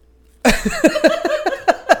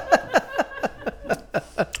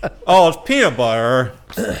 Oh, it's peanut butter.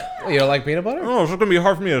 Oh, you don't like peanut butter? Oh, it's going to be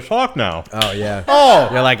hard for me to talk now. Oh, yeah. Oh,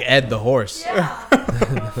 You're like Ed the horse.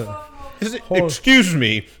 excuse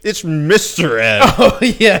me. It's Mr. Ed. Oh,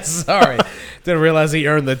 yeah, sorry. Didn't realize he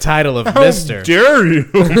earned the title of Mr. How dare you?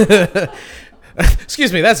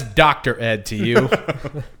 Excuse me, that's Dr. Ed to you.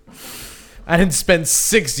 I didn't spend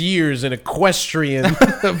 6 years in equestrian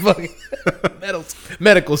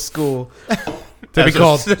medical school to be As a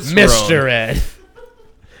called Cicerone. Mr. Ed.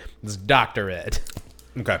 It's Dr. Ed.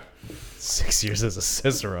 Okay. 6 years as a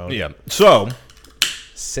Cicerone. Yeah. So,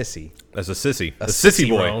 Sissy. as a sissy. A sissy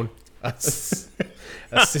boy. A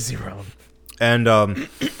Cicerone. And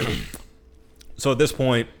so at this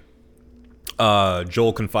point,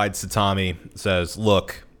 Joel confides to Tommy, says,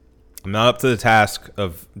 "Look, I'm not up to the task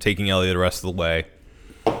of taking Ellie the rest of the way.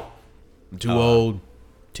 Too old,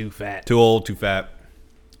 too fat. Too old, too fat,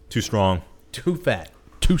 too strong." Too fat,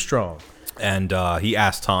 too strong. And he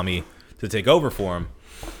asked Tommy to take over for him.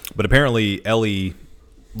 But apparently Ellie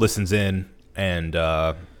listens in and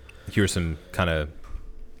hears him kind of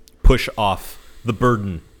push off the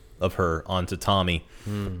burden of her onto Tommy.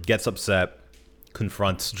 Gets upset,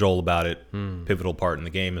 confronts Joel about it. Pivotal part in the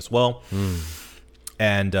game as well.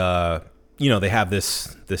 And they have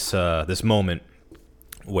this moment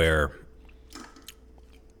where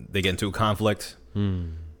they get into a conflict.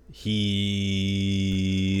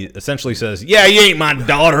 He essentially says, "Yeah, you ain't my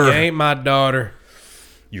daughter. You ain't my daughter.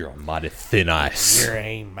 You're on mighty thin ice." You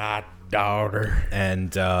ain't my daughter.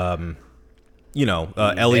 And Ellie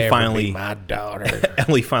Never finally be my daughter.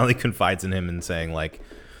 Ellie finally confides in him and saying, like,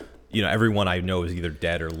 everyone I know is either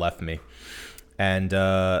dead or left me. And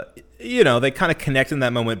they kind of connect in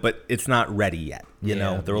that moment, but it's not ready yet.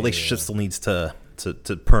 The relationship still needs to to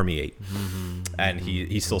permeate. And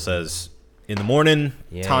he still says, in the morning,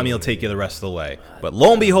 Tommy will take you the rest of the way. But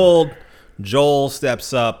lo and behold, Joel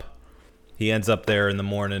steps up. He ends up there in the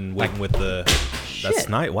morning waiting with the... That's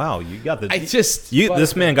nice. Wow, you got the...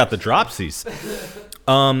 this man got the dropsies.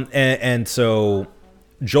 And so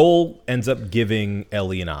Joel ends up giving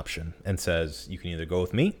Ellie an option and says, you can either go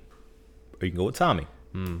with me or you can go with Tommy.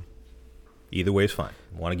 Either way is fine.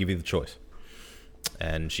 I want to give you the choice.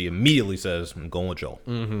 And she immediately says, I'm going with Joel.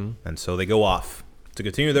 And so they go off to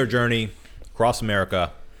continue their journey across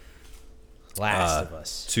America. Last of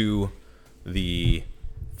Us. To the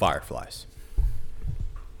Fireflies.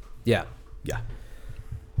 Yeah. Yeah.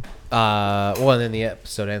 Well, and then the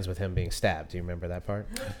episode ends with him being stabbed. Do you remember that part?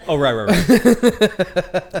 Oh, right.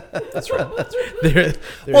 That's right. There's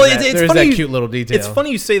It's funny that cute little detail. It's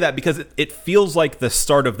funny you say that because it feels like the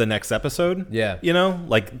start of the next episode. Yeah. You know?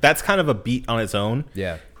 Like, that's kind of a beat on its own.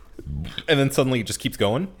 Yeah. And then suddenly it just keeps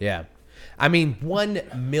going. Yeah. I mean,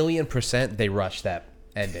 1,000,000% they rushed that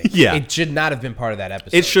ending. Yeah. It should not have been part of that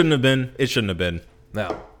episode. It shouldn't have been.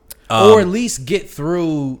 No. Or at least get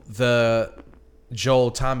through the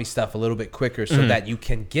Joel, Tommy stuff a little bit quicker so that you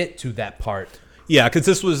can get to that part. Yeah, because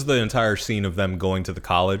this was the entire scene of them going to the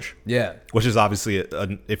college. Yeah. Which is obviously,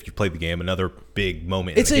 if you played the game, another big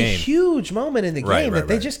moment in the game. It's a huge moment in the game that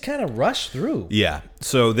they just kind of rush through. Yeah.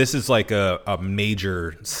 So this is like a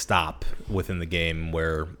major stop within the game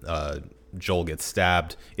where Joel gets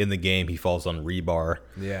stabbed. In the game, he falls on rebar.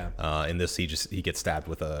 Yeah. In this, he gets stabbed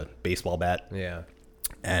with a baseball bat. Yeah.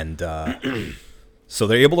 And so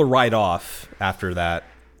they're able to ride off after that,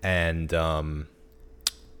 and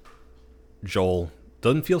Joel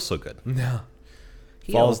doesn't feel so good. No.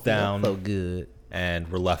 Falls down. So good.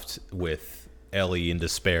 And we're left with Ellie in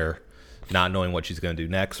despair, not knowing what she's going to do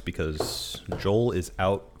next because Joel is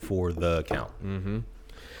out for the count.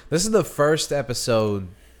 This is the first episode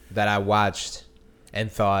that I watched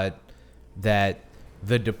and thought that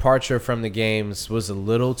the departure from the games was a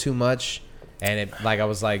little too much. And I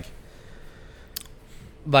was like,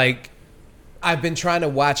 I've been trying to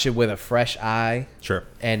watch it with a fresh eye. Sure.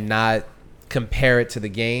 And not compare it to the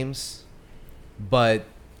games. But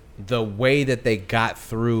the way that they got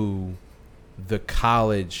through the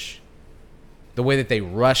college, the way that they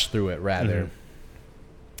rushed through it, rather,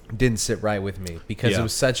 didn't sit right with me. Because it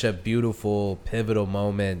was such a beautiful, pivotal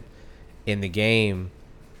moment in the game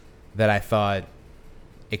that I thought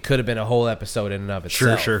it could have been a whole episode in and of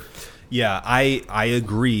itself. Sure. Yeah, I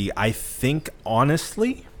agree. I think,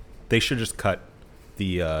 honestly, they should just cut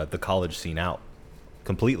the college scene out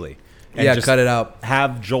completely. And just cut it out.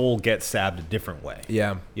 Have Joel get stabbed a different way.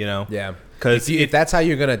 Yeah. You know? Yeah. Because if that's how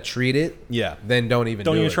you're going to treat it, then don't even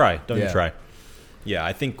try. Don't even try. Yeah,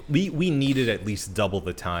 I think we needed at least double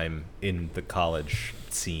the time in the college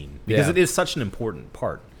scene because it is such an important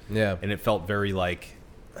part. Yeah. And it felt very like,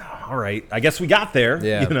 all right, I guess we got there.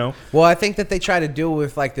 Yeah. You know? Well, I think that they try to do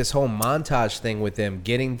with like this whole montage thing with them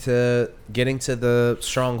getting to the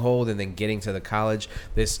stronghold and then getting to the college.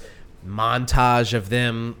 This montage of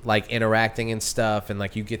them like interacting and stuff, and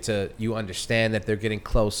like you understand that they're getting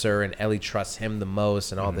closer and Ellie trusts him the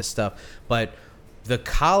most and all this stuff. But the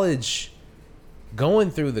college, going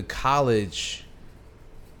through the college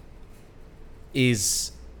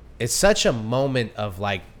it's such a moment of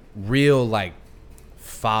like real like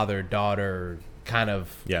father-daughter kind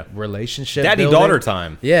of relationship, daddy-daughter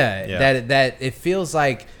time. That it feels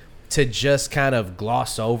like, to just kind of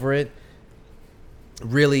gloss over it,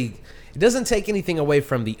 really, it doesn't take anything away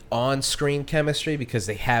from the on-screen chemistry because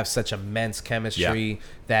they have such immense chemistry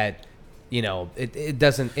that, you know, it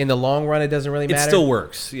doesn't, in the long run, it doesn't really matter. It still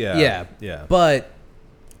works. Yeah. But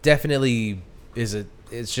definitely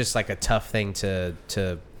it's just like a tough thing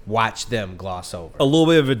to watch them gloss over. A little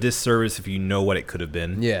bit of a disservice if you know what it could have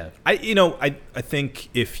been. Yeah. I think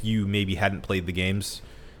if you maybe hadn't played the games,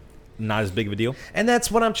 not as big of a deal. And that's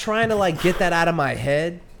what I'm trying to like get that out of my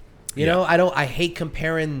head. You know, I hate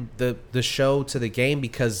comparing the show to the game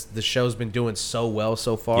because the show's been doing so well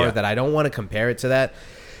so far that I don't want to compare it to that.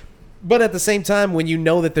 But at the same time, when you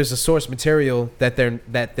know that there's a source material that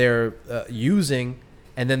they're using,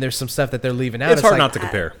 and then there's some stuff that they're leaving out, it's hard not to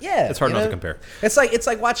compare. It's hard not to compare. It's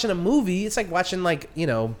like watching a movie. It's like watching it's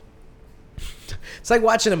like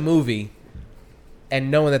watching a movie and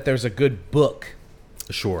knowing that there's a good book.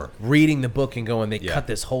 Sure. Reading the book and going, they cut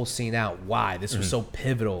this whole scene out. Why? This was so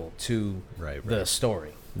pivotal to the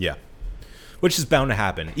story. Yeah. Which is bound to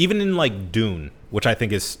happen. Even in like Dune, which I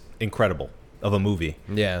think is incredible of a movie.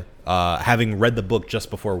 Yeah. Having read the book just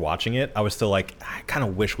before watching it, I was still like, I kind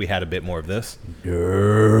of wish we had a bit more of this.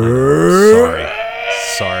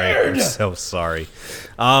 Sorry. I'm so sorry.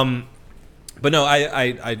 But no,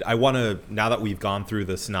 I want to, now that we've gone through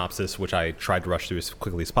the synopsis, which I tried to rush through as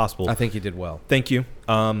quickly as possible. I think you did well. Thank you.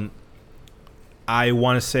 I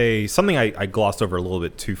want to say something I glossed over a little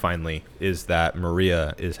bit too finely is that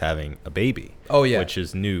Maria is having a baby. Oh, yeah. Which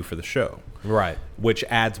is new for the show. Right. Which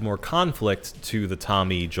adds more conflict to the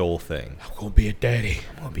Tommy Joel thing. I'm gonna be a daddy.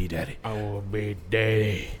 I'm gonna be daddy. I wanna be a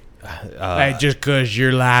daddy. Hey, just because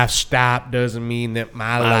your life stopped doesn't mean that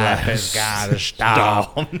my life has got to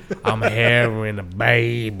stop. I'm having a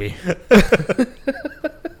baby.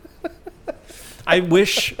 I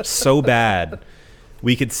wish so bad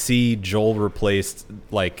we could see Joel replaced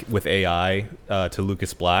like with AI to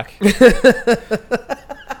Lucas Black.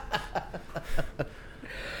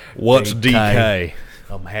 What's DK?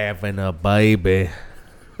 I'm having a baby.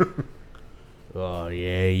 Oh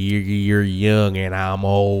yeah, you're young and I'm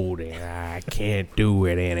old and I can't do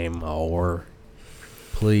it anymore.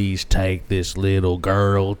 Please take this little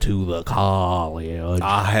girl to the college.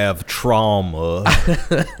 I have trauma.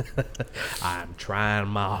 I'm trying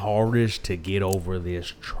my hardest to get over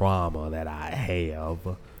this trauma that I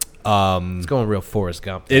have. It's going real Forrest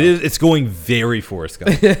Gump. It is. It's going very Forrest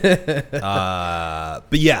Gump.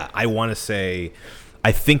 But yeah, I want to say,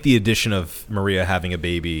 I think the addition of Maria having a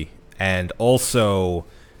baby and also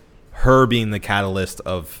her being the catalyst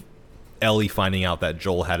of Ellie finding out that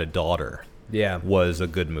Joel had a daughter, was a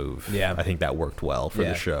good move. Yeah, I think that worked well for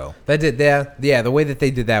the show. That did. Yeah, the way that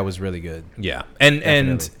they did that was really good. Yeah,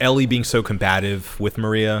 and Ellie being so combative with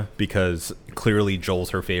Maria because clearly Joel's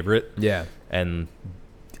her favorite. Yeah, and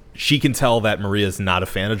she can tell that Maria's not a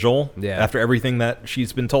fan of Joel after everything that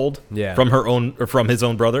she's been told from her own or from his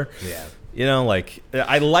own brother. Yeah. You know, like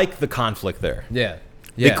I like the conflict there. Yeah.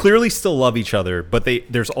 They clearly still love each other, but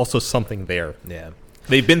there's also something there. Yeah.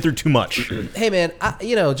 They've been through too much. Hey man,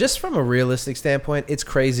 just from a realistic standpoint, it's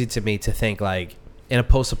crazy to me to think like in a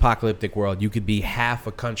post-apocalyptic world, you could be half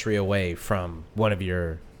a country away from one of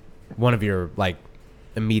your like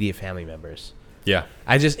immediate family members. Yeah.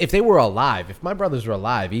 If they were alive, if my brothers were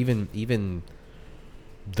alive, even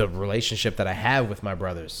the relationship that I have with my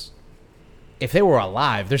brothers, if they were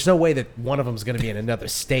alive, there's no way that one of them is going to be in another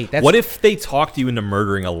state. What if they talked you into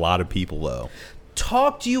murdering a lot of people, though?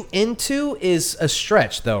 Talked you into is a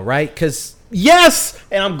stretch, though, right? Because yes,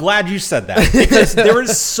 and I'm glad you said that because there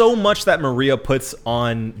is so much that Maria puts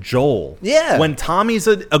on Joel. Yeah. When Tommy's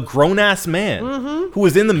a grown-ass man who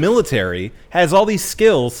was in the military, has all these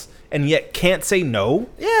skills, and yet can't say no.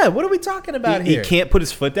 Yeah, what are we talking about here? He can't put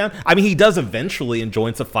his foot down. I mean, he does eventually and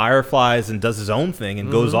joins the Fireflies and does his own thing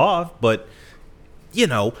and goes off. But,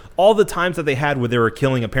 all the times that they had where they were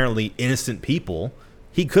killing apparently innocent people,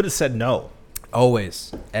 he could have said no.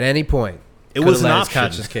 Always. At any point. It was an option.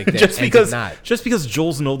 Conscience kicked in, just because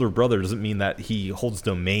Joel's an older brother doesn't mean that he holds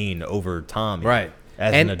domain over Tommy. Right.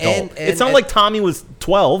 As an adult. And it's not like Tommy was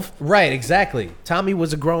 12. Right, exactly. Tommy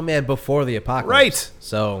was a grown man before the apocalypse. Right.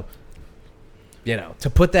 So, to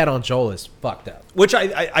put that on Joel is fucked up. Which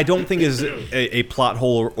I don't think is a plot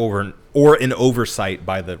hole or an oversight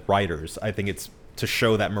by the writers. I think it's to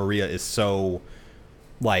show that Maria is so,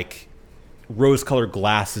 like, rose-colored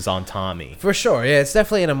glasses on Tommy. For sure. Yeah, it's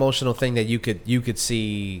definitely an emotional thing that you could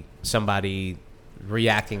see somebody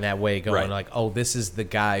reacting that way, going like, oh, this is the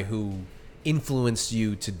guy who influenced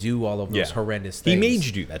you to do all of those horrendous things. He made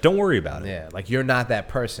you do that. Don't worry about it. Yeah, like you're not that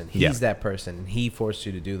person. He's that person, and he forced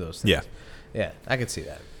you to do those things. Yeah. Yeah, I could see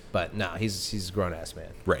that. But no, he's a grown-ass man.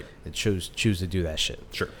 Right. And choose to do that shit.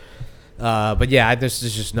 Sure. But yeah, there's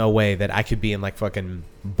just no way that I could be in like fucking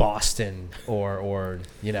Boston or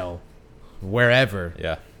wherever.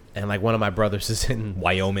 Yeah. And like one of my brothers is in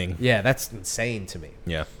Wyoming. Yeah, that's insane to me.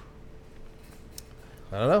 Yeah.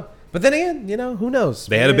 I don't know. But then again, who knows?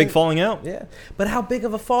 They had a big falling out. Yeah. But how big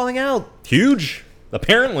of a falling out? Huge.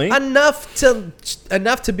 Apparently. Enough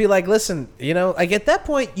to be like, listen, like at that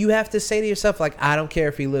point you have to say to yourself, like, I don't care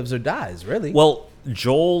if he lives or dies, really. Well,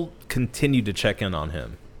 Joel continued to check in on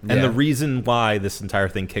him. And the reason why this entire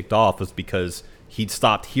thing kicked off was because he'd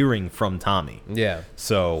stopped hearing from Tommy. Yeah.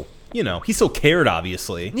 So, he still cared,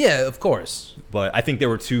 obviously. Yeah, of course. But I think there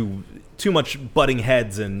were too much butting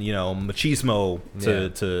heads and, machismo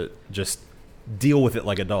to just deal with it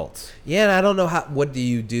like adults. Yeah, and I don't know what do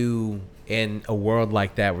you do in a world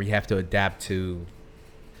like that where you have to adapt to.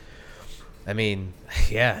 I mean,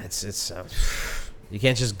 yeah, it's you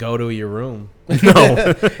can't just go to your room.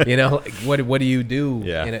 No. Like, what do you do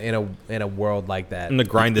in a world like that? I'm gonna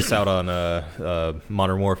grind this out on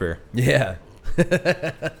Modern Warfare. Yeah.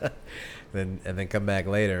 then come back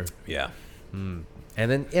later. Yeah.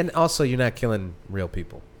 And also you're not killing real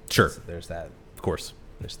people. Sure. There's that. Of course.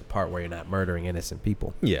 There's the part where you're not murdering innocent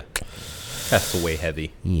people. Yeah. That's the way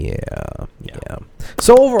heavy. Yeah.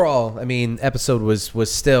 So overall, I mean, episode was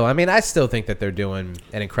still. I mean, I still think that they're doing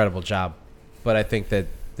an incredible job, but I think that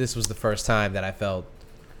this was the first time that I felt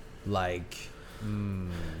like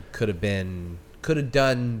could have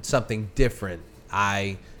done something different.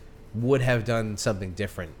 I would have done something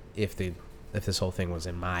different if this whole thing was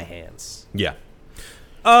in my hands. Yeah.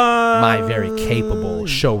 My very capable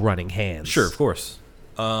show running hands. Sure, of course.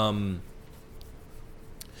 I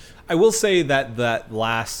will say that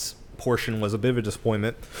last portion was a bit of a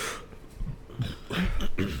disappointment,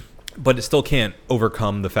 but it still can't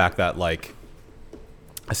overcome the fact that, like,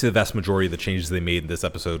 I see the vast majority of the changes they made in this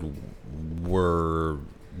episode were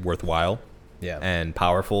worthwhile, and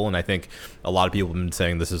powerful. And I think a lot of people have been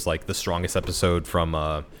saying this is like the strongest episode from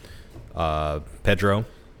Pedro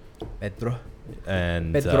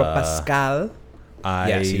and Pascal.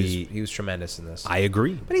 Yes, he was tremendous in this. I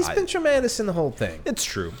agree. But he's been tremendous in the whole thing. It's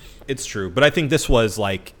true. But I think this was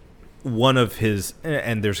like one of his,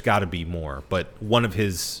 and there's got to be more, but one of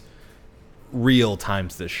his real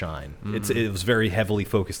times to shine. It was very heavily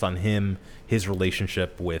focused on him, his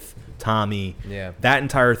relationship with Tommy. Yeah. That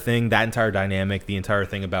entire thing, that entire dynamic, the entire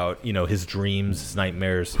thing about, his dreams, his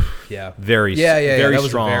nightmares. Yeah. Very That was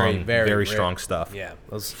strong, very rare. strong stuff. Yeah.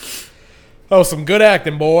 Oh, some good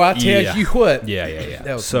acting, boy. I tell you what. Yeah.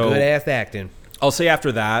 That was some good ass acting. I'll say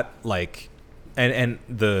after that, like, and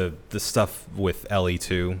the stuff with Ellie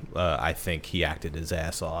too. I think he acted his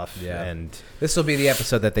ass off. Yeah. And This will be the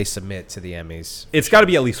episode that they submit to the Emmys. it's got to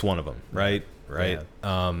be at least one of them, right? Yeah.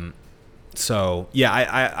 So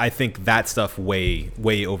yeah, I think that stuff way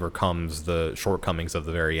overcomes the shortcomings of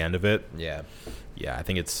the very end of it. Yeah. Yeah, I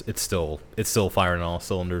think it's still firing on all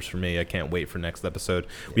cylinders for me. I can't wait for next episode.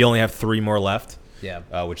 We only have 3 more left.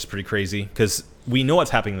 Yeah. Which is pretty crazy because we know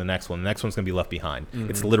what's happening in the next one. The next one's going to be Left Behind.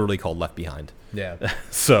 It's literally called Left Behind. Yeah.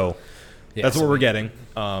 So that's so what we're getting.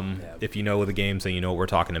 If you know the games, then you know what we're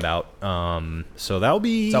talking about. So that'll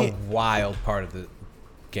be... It's a wild part of the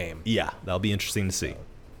game. Yeah, that'll be interesting to see.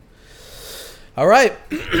 All right.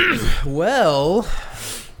 Well,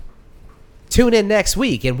 tune in next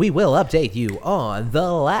week, and we will update you on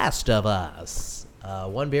The Last of Us.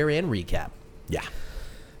 One beer in recap. Yeah.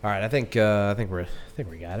 All right. I think we got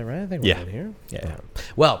it right. I think we're good here. Yeah.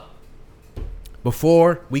 Well,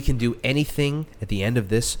 before we can do anything at the end of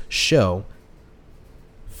this show,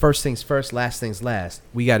 first things first, last things last,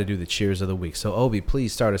 we got to do the cheers of the week. So, Obi,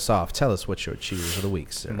 please start us off. Tell us what your cheers of the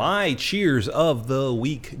week, sir. My cheers of the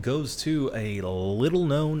week goes to a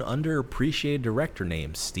little-known, underappreciated director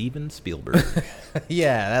named Steven Spielberg.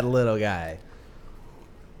 Yeah, that little guy.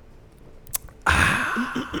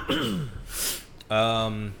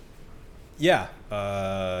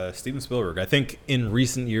 Steven Spielberg. I think in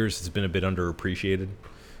recent years has been a bit underappreciated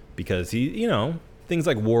because he, things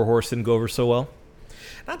like War Horse didn't go over so well.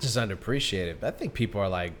 Not just underappreciated, but I think people are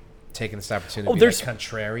like taking this opportunity to be there's like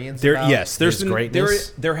contrarians. There, about yes, there's his been,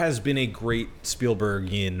 greatness. there has been a great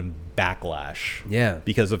Spielbergian backlash. Yeah.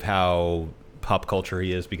 Because of how pop culture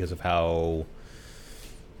he is, because of how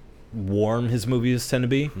warm his movies tend to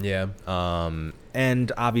be. Yeah.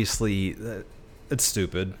 And obviously, it's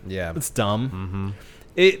stupid. Yeah. It's dumb.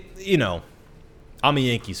 Mm-hmm. I'm a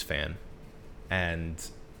Yankees fan, and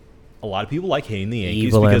a lot of people like hating the Yankees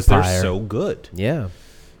Evil because Empire. they're so good. Yeah.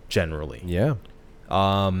 Generally. Yeah.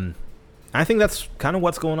 I think that's kind of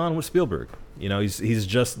what's going on with Spielberg. He's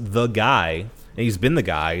just the guy, and he's been the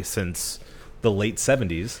guy since the late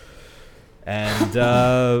 70s. And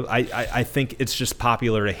I think it's just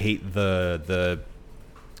popular to hate the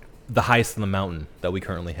highest in the mountain that we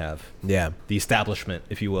currently have. Yeah. The establishment,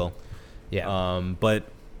 if you will. Yeah. But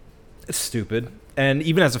it's stupid. And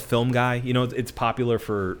even as a film guy, it's popular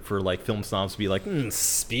for like film snobs to be like,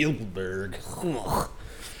 Spielberg.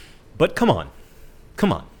 But come on.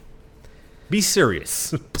 Be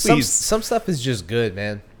serious, please. Some stuff is just good,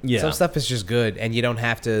 man. Yeah. Some stuff is just good, and you don't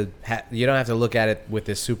have to look at it with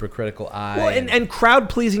this super critical eye. Well, and crowd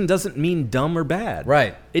pleasing doesn't mean dumb or bad.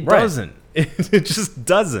 Right. It Right. doesn't. It just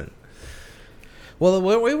doesn't. Well,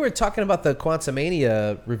 we were talking about the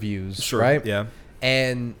Quantumania reviews, right? Yeah.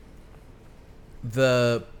 And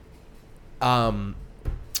the I don't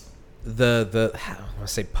want to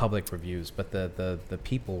say public reviews, but the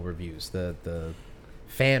people reviews, the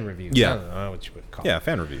fan reviews. Yeah. I don't know what you would call Yeah, it.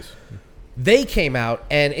 fan reviews. They came out,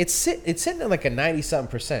 and it's sitting at like a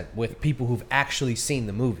 90-something% with people who've actually seen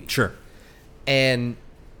the movie. Sure. And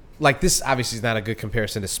like this obviously is not a good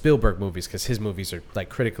comparison to Spielberg movies because his movies are like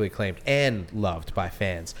critically acclaimed and loved by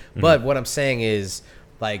fans. Mm-hmm. But what I'm saying is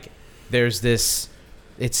like there's this,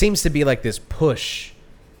 it seems to be like this push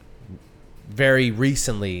very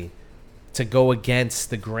recently to go against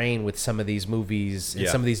the grain with some of these movies and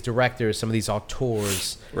some of these directors, some of these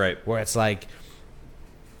auteurs, Right. where it's like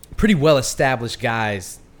pretty well established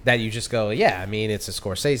guys that you just go, yeah, I mean, it's a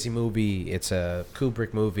Scorsese movie, it's a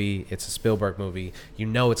Kubrick movie, it's a Spielberg movie. You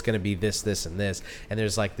know it's going to be this, this, and this. And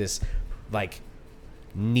there's like this like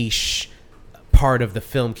niche part of the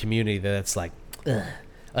film community that's like, ugh,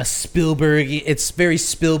 a Spielberg. It's very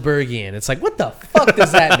Spielbergian. It's like, what the fuck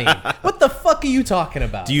does that mean? What the fuck are you talking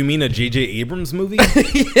about? Do you mean a J.J. Abrams movie?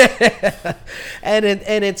 Yeah. And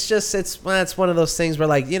it's just it's one of those things where,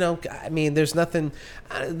 like, you know, I mean, there's nothing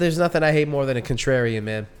I hate more than a contrarian,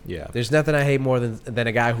 man. Yeah. There's nothing I hate more than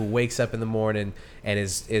a guy who wakes up in the morning and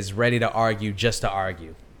is ready to argue just to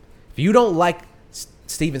argue. If you don't like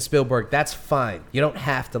Steven Spielberg, that's fine. You don't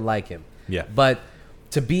have to like him. Yeah. But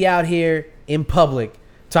to be out here in public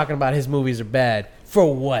talking about his movies are bad,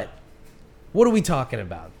 for what? What are we talking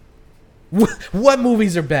about? What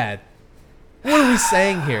movies are bad? What are we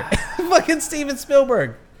saying here? Fucking Steven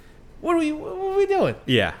Spielberg. What are we doing?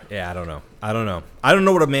 Yeah, I don't know. I don't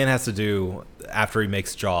know what a man has to do after he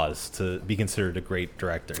makes Jaws to be considered a great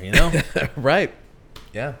director, you know? Right.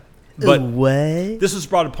 Yeah. But what? this was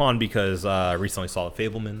brought upon because I recently saw The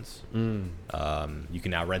Fabelmans. You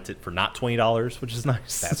can now rent it for not $20, which is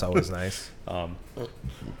nice. That's always nice.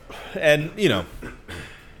 And, you know,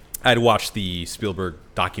 I had watched the Spielberg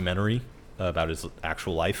documentary about his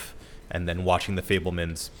actual life, and then watching The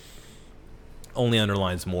Fabelmans only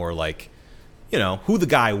underlines more, like, you know, who the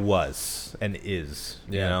guy was and is,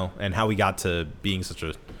 you know, and how he got to being such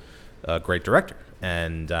a great director.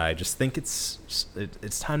 And I just think it's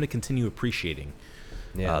time to continue appreciating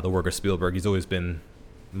the work of Spielberg. He's always been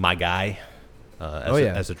my guy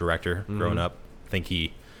as a director growing up. I think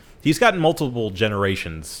he's gotten multiple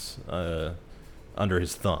generations under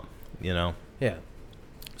his thumb, you know? Yeah.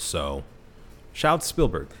 So, shout out to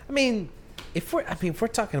Spielberg. I mean, if we're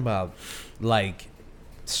talking about, like,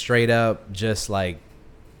 straight up just like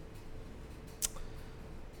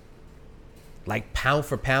pound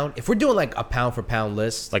for pound, if we're doing like a pound for pound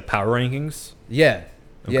list, Like power rankings? yeah.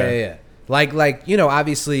 Okay. Yeah. Like, you know,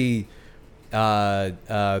 obviously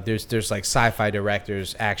there's like sci-fi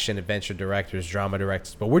directors, action adventure directors, drama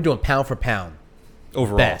directors, but we're doing pound for pound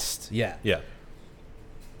Overall. best. Yeah. Yeah.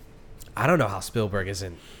 I don't know how Spielberg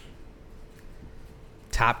isn't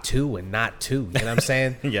top 2 and not 2. You know what I'm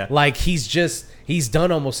saying? Yeah. Like, he's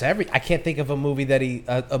done almost I can't think of a movie that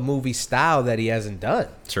a movie style that he hasn't done.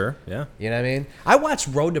 Sure, yeah. You know what I mean? I watched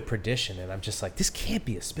Road to Perdition and I'm just like, this can't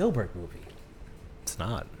be a Spielberg movie. It's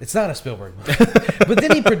not. It's not a Spielberg movie. But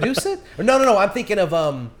did he produce it? Or no. I'm thinking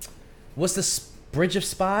of what's this, Bridge of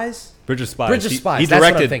Spies? Bridge of Spies. Bridge of Spies. He That's what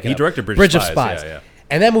I'm directed. thinking He of. directed Bridge of Spies. Yeah.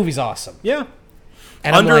 And that movie's awesome. Yeah.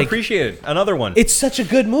 And I'm like, Underappreciated. Another one. it's such a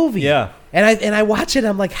good movie. Yeah. And I watch it.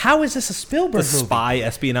 I'm like, how is this a Spielberg the movie? spy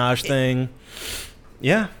espionage thing.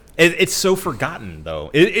 Yeah. It's so forgotten, though.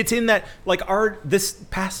 It's in that, like, this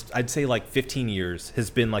past, I'd say, like, 15 years has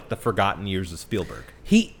been, like, the forgotten years of Spielberg.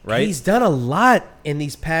 Right? He's done a lot in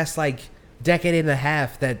these past, like, decade and a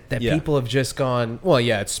half that Yeah. people have just gone, well,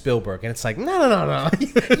 yeah, it's Spielberg. And it's like, no.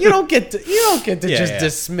 You don't get to just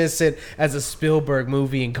dismiss it as a Spielberg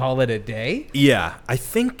movie and call it a day. Yeah. I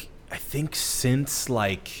think since,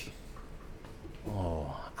 like,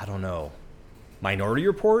 I don't know, Minority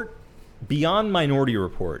Report? Beyond Minority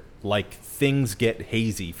Report, like, things get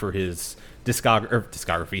hazy for his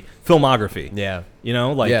filmography. Yeah. You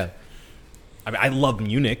know, like, Yeah. I mean, I love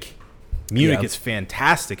Munich. Munich Yeah. is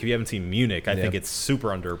fantastic. If you haven't seen Munich, I think it's super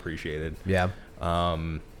underappreciated. Yeah.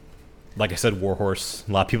 Like I said, Warhorse.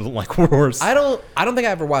 A lot of people don't like Warhorse. I don't think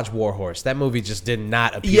I ever watched Warhorse. That movie just did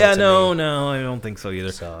not appeal to me. No, I don't think so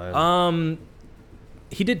either. So,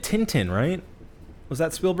 he did Tintin, right? Was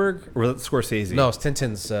that Spielberg or was that Scorsese? no, it's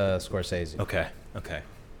Tintin's Scorsese. Okay.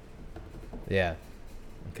 Yeah.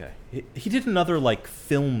 He did another, like,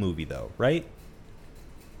 film movie though, right?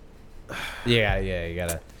 Yeah, you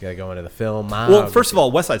gotta go into the film. Well, first of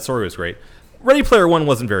all, West Side Story was great. Ready Player One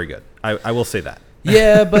wasn't very good. I will say that.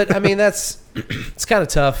 Yeah, but I mean it's kind of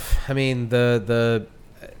tough. I mean the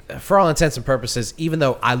for all intents and purposes, even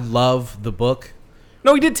though I love the book.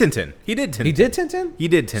 No, he did Tintin. He did Tintin. He did Tintin? He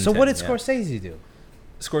did Tintin. So what did yeah. Scorsese do?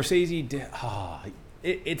 Scorsese did.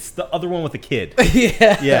 It's the other one with the kid.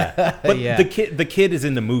 Yeah. Yeah, but Yeah. the kid is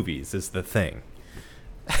in the movies. Is the thing.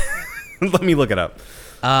 Let me look it up.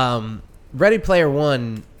 Ready Player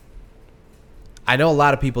One. I know a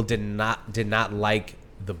lot of people did not like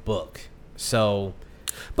the book. So,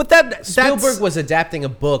 But that's Spielberg was adapting a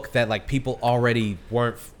book that, like, people already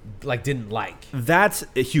didn't like. That's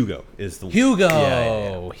Hugo is the Hugo.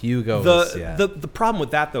 Yeah. Hugo. The problem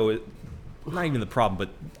with that though, not even the problem, but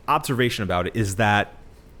observation about it is that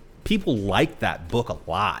people like that book a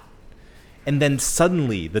lot. And then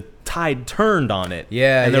suddenly the tide turned on it.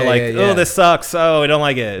 Yeah, and they're like, "Oh, this sucks. Oh, I don't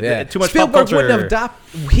like it. Yeah. Too much Spielberg pop culture." wouldn't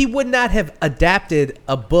have he would not have adapted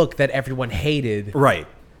a book that everyone hated. Right.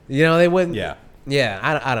 You know, they wouldn't. Yeah. Yeah,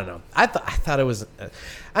 I don't know. I thought it was.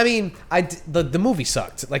 I mean, the movie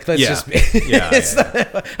sucked. Like, let's Yeah. just. Yeah,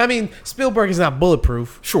 Not, I mean, Spielberg is not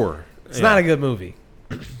bulletproof. Sure. It's not a good movie.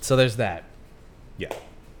 So there's that. Yeah.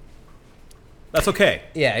 That's okay.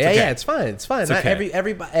 Yeah, It's okay. It's fine. It's fine. It's Not okay.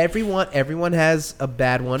 everyone has a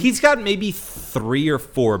bad one. He's got maybe 3 or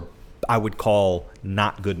 4 I would call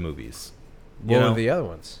not good movies. You What know? were the other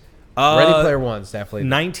ones? Ready Player One's definitely.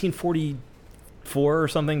 1944 or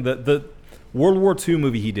something. The World War II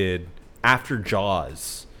movie he did after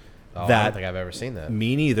Jaws. I don't think I've ever seen that.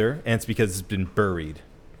 Me neither, and it's because it's been buried.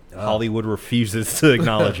 Hollywood refuses to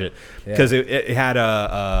acknowledge it because it had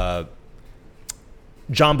a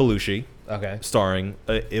John Belushi Okay. starring.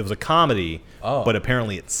 It was a comedy, but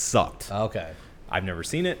apparently it sucked. Okay. I've never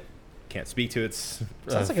seen it. Can't speak to it.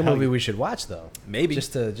 Sounds like a movie we should watch though. Maybe.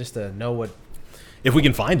 Just to know what. If we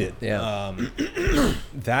can find it. Yeah.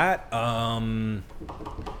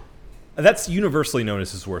 That's universally known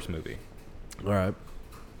as his worst movie. All right.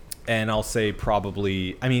 And I'll say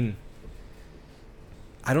probably, I mean,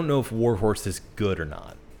 I don't know if War Horse is good or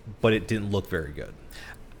not, but it didn't look very good.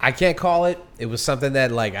 I can't call it. It was something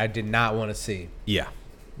that like I did not want to see. Yeah.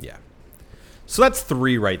 Yeah. So that's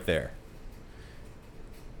 3 right there.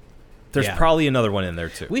 There's Yeah. probably another one in there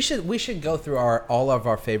too. We should go through all of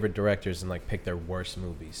our favorite directors and like pick their worst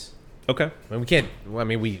movies. Okay. I mean, we can't. I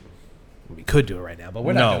mean, we could do it right now, but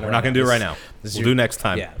we're not. No, we're not going to do it right now. We'll do next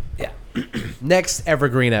time. Yeah. Yeah. Next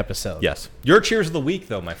evergreen episode. Yes. Your cheers of the week,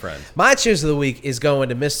 though, my friend. My cheers of the week is going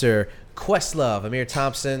to Mr. Questlove, Amir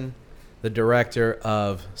Thompson, the director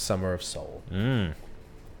of Summer of Soul. I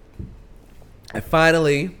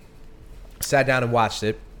finally sat down and watched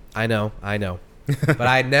it. I know. But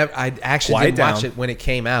I actually Quiet didn't watch down. it when it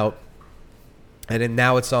came out. And then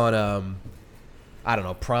now it's on I don't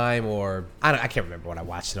know, Prime or I can't remember what I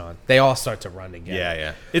watched it on. They all start to run together.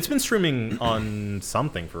 Yeah. It's been streaming on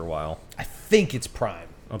something for a while. I think it's Prime.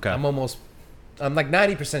 Okay. I'm like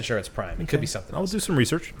 90% sure it's Prime. It could be something I'll else. do some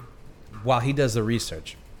research. While he does the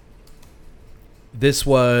research, this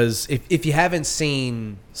was if you haven't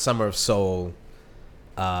seen Summer of Soul,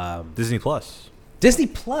 Disney Plus. Disney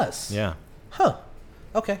Plus. Yeah. Huh.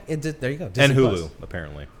 Okay. There you go. Disney And Hulu, Plus.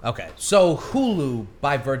 apparently. Okay. So Hulu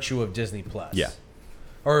by virtue of Disney Plus. Yeah.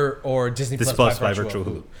 Or Disney Disney Plus Plus by virtue of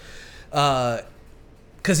Hulu.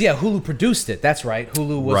 Because Hulu produced it. That's right.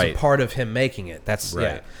 Hulu was a part of him making it. That's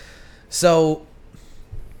right. Yeah. So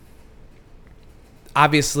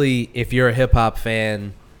obviously, if you're a hip hop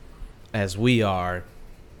fan, as we are,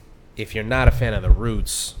 if you're not a fan of the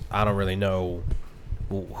Roots, I don't really know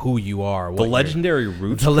who you are. The legendary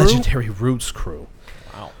Roots crew? The legendary Roots crew.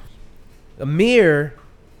 Wow. Amir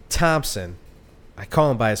Thompson, I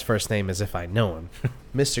call him by his first name as if I know him,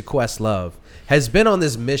 Mr. Questlove, has been on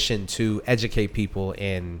this mission to educate people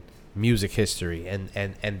in music history and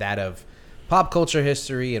that of pop culture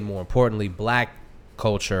history and, more importantly, black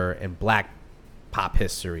culture and black pop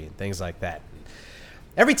history and things like that.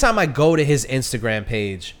 Every time I go to his Instagram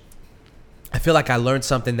page, I feel like I learned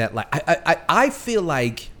something that like I feel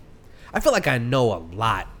like I know a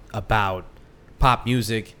lot about pop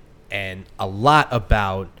music and a lot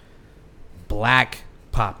about black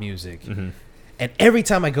pop music. Mm-hmm. And every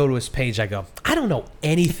time I go to his page, I go, I don't know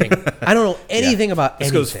anything. I don't know anything about this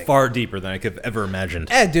anything. This goes far deeper than I could have ever imagined.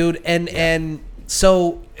 Yeah, dude. And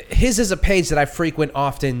so his is a page that I frequent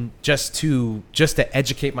often just to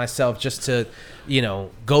educate myself, just to,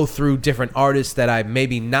 go through different artists that I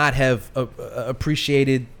maybe not have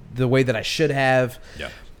appreciated the way that I should have. Yeah.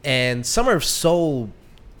 And Summer of Soul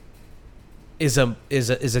is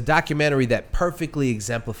a documentary that perfectly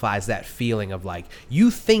exemplifies that feeling of like, you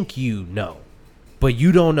think you know, but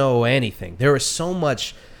you don't know anything. There is so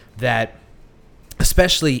much that,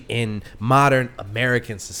 especially in modern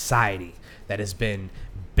American society, that has been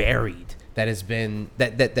buried, that has been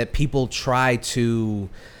that people try to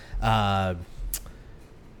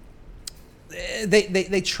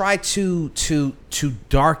they try to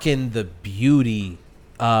darken the beauty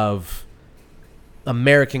of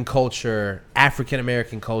American culture, African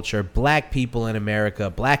American culture, black people in America,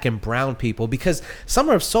 black and brown people, because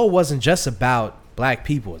Summer of Soul wasn't just about black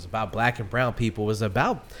people. It was about black and brown people. It was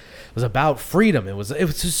about freedom. It was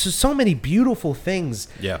just so many beautiful things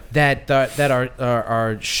that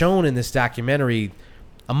are shown in this documentary,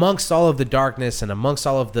 amongst all of the darkness and amongst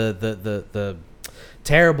all of the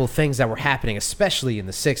terrible things that were happening, especially in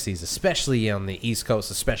the 60s, especially on the East Coast,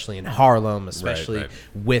 especially in Harlem, especially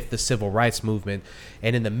with the civil rights movement.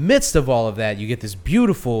 And in the midst of all of that, you get this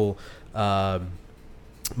beautiful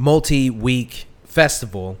multi-week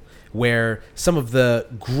festival where some of the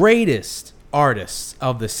greatest artists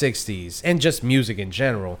of the 60s and just music in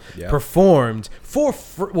general performed for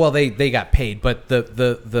well, they got paid, but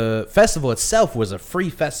the festival itself was a free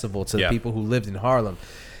festival to the people who lived in Harlem.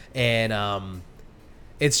 And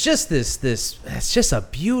it's just it's just a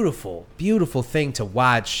beautiful thing to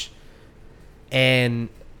watch. And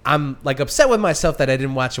I'm like upset with myself that I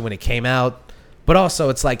didn't watch it when it came out. But also,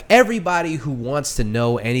 it's like everybody who wants to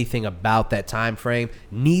know anything about that time frame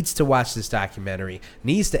needs to watch this documentary,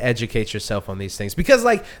 needs to educate yourself on these things. Because,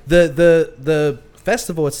 like, the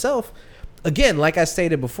festival itself, again, like I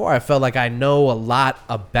stated before, I felt like I know a lot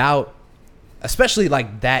about, especially,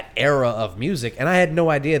 like, that era of music. And I had no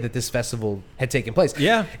idea that this festival had taken place.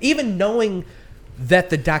 Yeah. Even knowing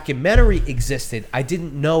that the documentary existed, I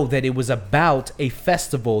didn't know that it was about a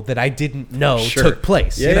festival that I didn't know took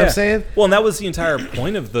place. You know what I'm saying? Well, and that was the entire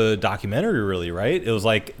point of the documentary, really, right? It was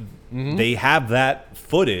like they have that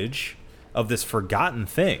footage of this forgotten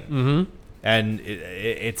thing. And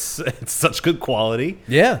it's such good quality.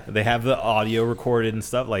 Yeah. They have the audio recorded and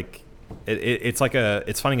stuff. Like, it's like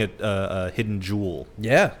it's finding a hidden jewel.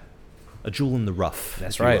 Yeah. A jewel in the rough.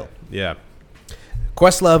 That's if you right. will. Yeah.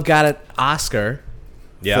 Questlove got an Oscar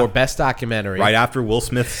for Best Documentary. Right after Will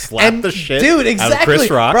Smith slapped the shit dude, exactly, out of Chris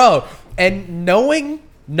Rock. Bro, and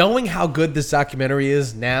knowing how good this documentary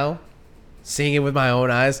is now, seeing it with my own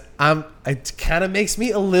eyes, it kind of makes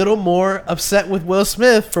me a little more upset with Will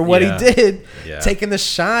Smith for what he did, taking the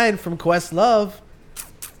shine from Questlove.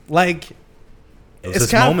 Like, it was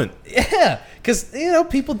this moment. Yeah, because,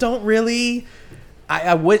 people don't really...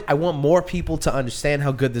 I want more people to understand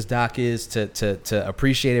how good this doc is, to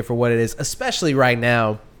appreciate it for what it is, especially right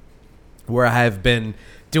now where I have been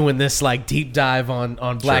doing this like deep dive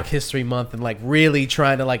on Black History Month and like really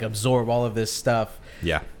trying to like absorb all of this stuff.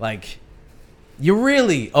 Yeah. Like, you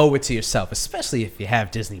really owe it to yourself, especially if you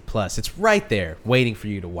have Disney Plus. It's right there waiting for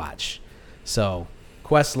you to watch. So,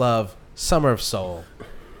 Questlove, Summer of Soul,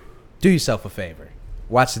 do yourself a favor.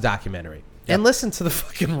 Watch the documentary and listen to the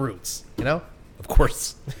fucking Roots, Of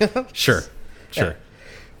course. Sure. Yeah.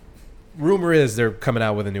 Rumor is they're coming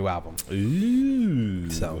out with a new album. Ooh.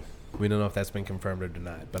 So we don't know if that's been confirmed or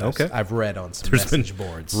denied. But Okay. I've read on some There's message been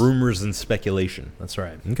boards. rumors and speculation. That's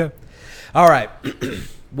right. Okay. All right.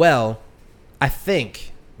 Well, I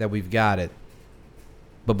think that we've got it.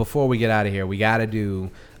 But before we get out of here, we got to do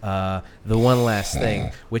the one last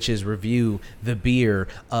thing, which is review the beer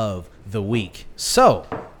of the week. So,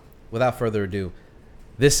 without further ado,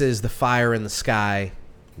 this is the Fire in the Sky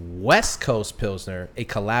West Coast Pilsner, a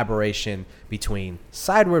collaboration between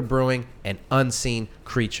Sideward Brewing and Unseen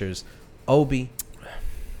Creatures. Obi,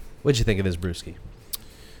 what'd you think of this brewski?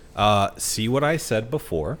 See what I said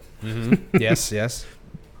before? Mm-hmm. Yes.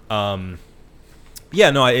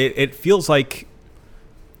 Yeah, no, it feels like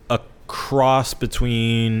a cross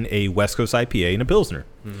between a West Coast IPA and a Pilsner,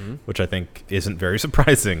 which I think isn't very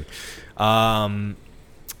surprising.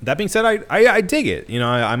 That being said, I dig it.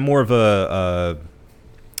 I'm more of a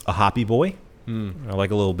hoppy boy. I like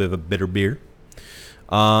a little bit of a bitter beer.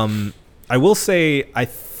 I will say I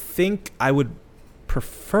think I would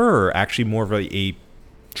prefer actually more of a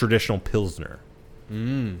traditional Pilsner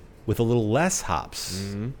with a little less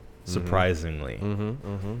hops, surprisingly.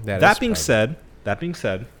 That being said, I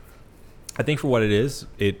think for what it is,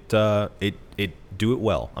 it do it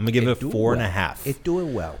well. I'm gonna give it a 4.5. It do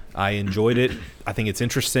it well. I enjoyed it. I think it's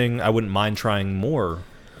interesting. I wouldn't mind trying more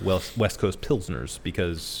West Coast Pilsners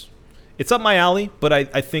because it's up my alley. But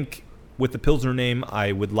I think with the Pilsner name,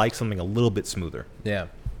 I would like something a little bit smoother. Yeah.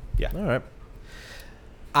 All right.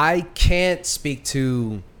 I can't speak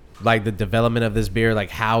to like the development of this beer,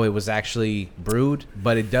 like how it was actually brewed,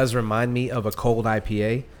 but it does remind me of a cold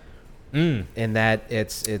IPA. In that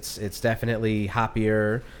it's definitely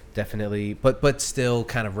hoppier, definitely, but still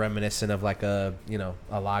kind of reminiscent of like a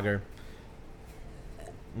lager.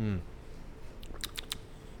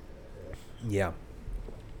 Yeah.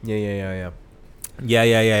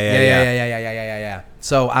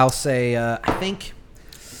 So I'll say I think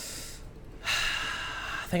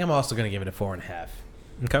I'm also gonna give it a 4.5.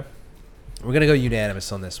 Okay. We're gonna go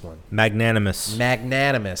unanimous on this one. Magnanimous.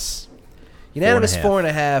 Unanimous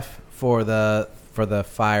 4.5 for the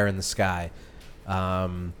Fire in the Sky. I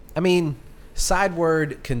mean,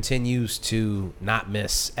 Sideward continues to not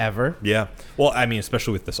miss ever. Yeah. Well, I mean,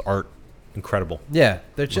 especially with this art, incredible. Yeah,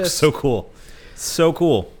 they're Looks just so cool. So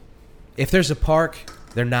cool. If there's a park,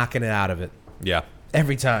 they're knocking it out of it. Yeah.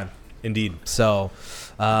 Every time. Indeed. So,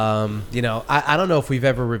 I don't know if we've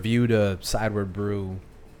ever reviewed a Sideward brew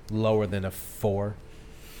lower than a 4.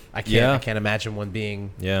 I can't imagine one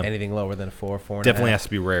being anything lower than a 4 and Definitely a has to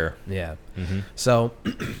be rare. Yeah. So,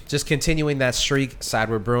 just continuing that streak,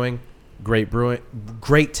 Sideward Brewing, great brewery.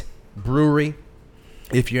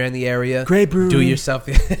 If you're in the area, Great brewery. Do yourself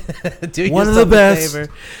One yourself of the best.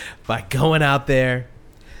 favor by going out there.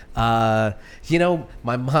 My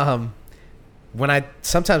mom,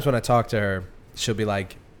 sometimes when I talk to her, she'll be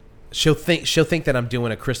like, she'll think that I'm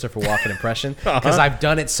doing a Christopher Walken impression because I've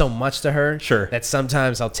done it so much to her. Sure. That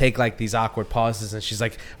sometimes I'll take like these awkward pauses, and she's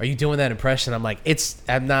like, "Are you doing that impression?" I'm like,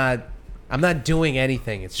 I'm not doing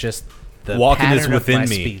anything. It's just the Walken pattern is within of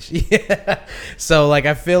my me. speech. Yeah. So like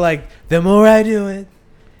I feel like the more I do it,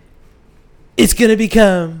 it's gonna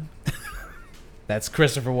become. That's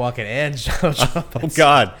Christopher Walken and John Oh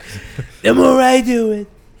God. The more I do it,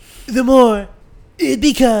 the more it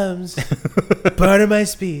becomes part of my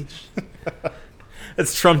speech.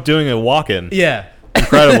 It's Trump doing a walk-in. Yeah.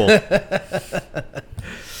 Incredible.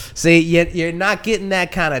 See, you're not getting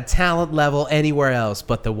that kind of talent level anywhere else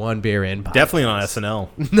but the One Beer In podcast. Definitely on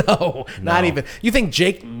SNL. No, not even. You think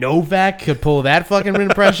Jake Novak could pull that fucking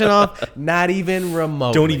impression off? Not even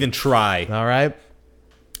remotely. Don't even try. All right.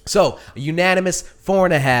 So, a unanimous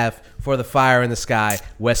 4.5 for the Fire in the Sky,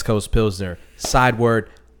 West Coast Pilsner, Sideward,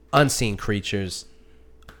 Unseen Creatures.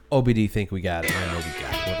 OBD think we got it. I know we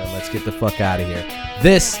got it. Well, then let's get the fuck out of here.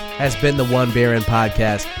 This has been the One Beer In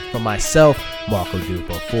podcast from myself, Marco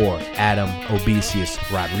Dupo, for Adam Obesius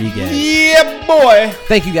Rodriguez. Yeah, boy.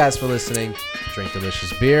 Thank you guys for listening. Drink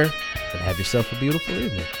delicious beer and have yourself a beautiful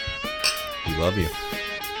evening. We love you.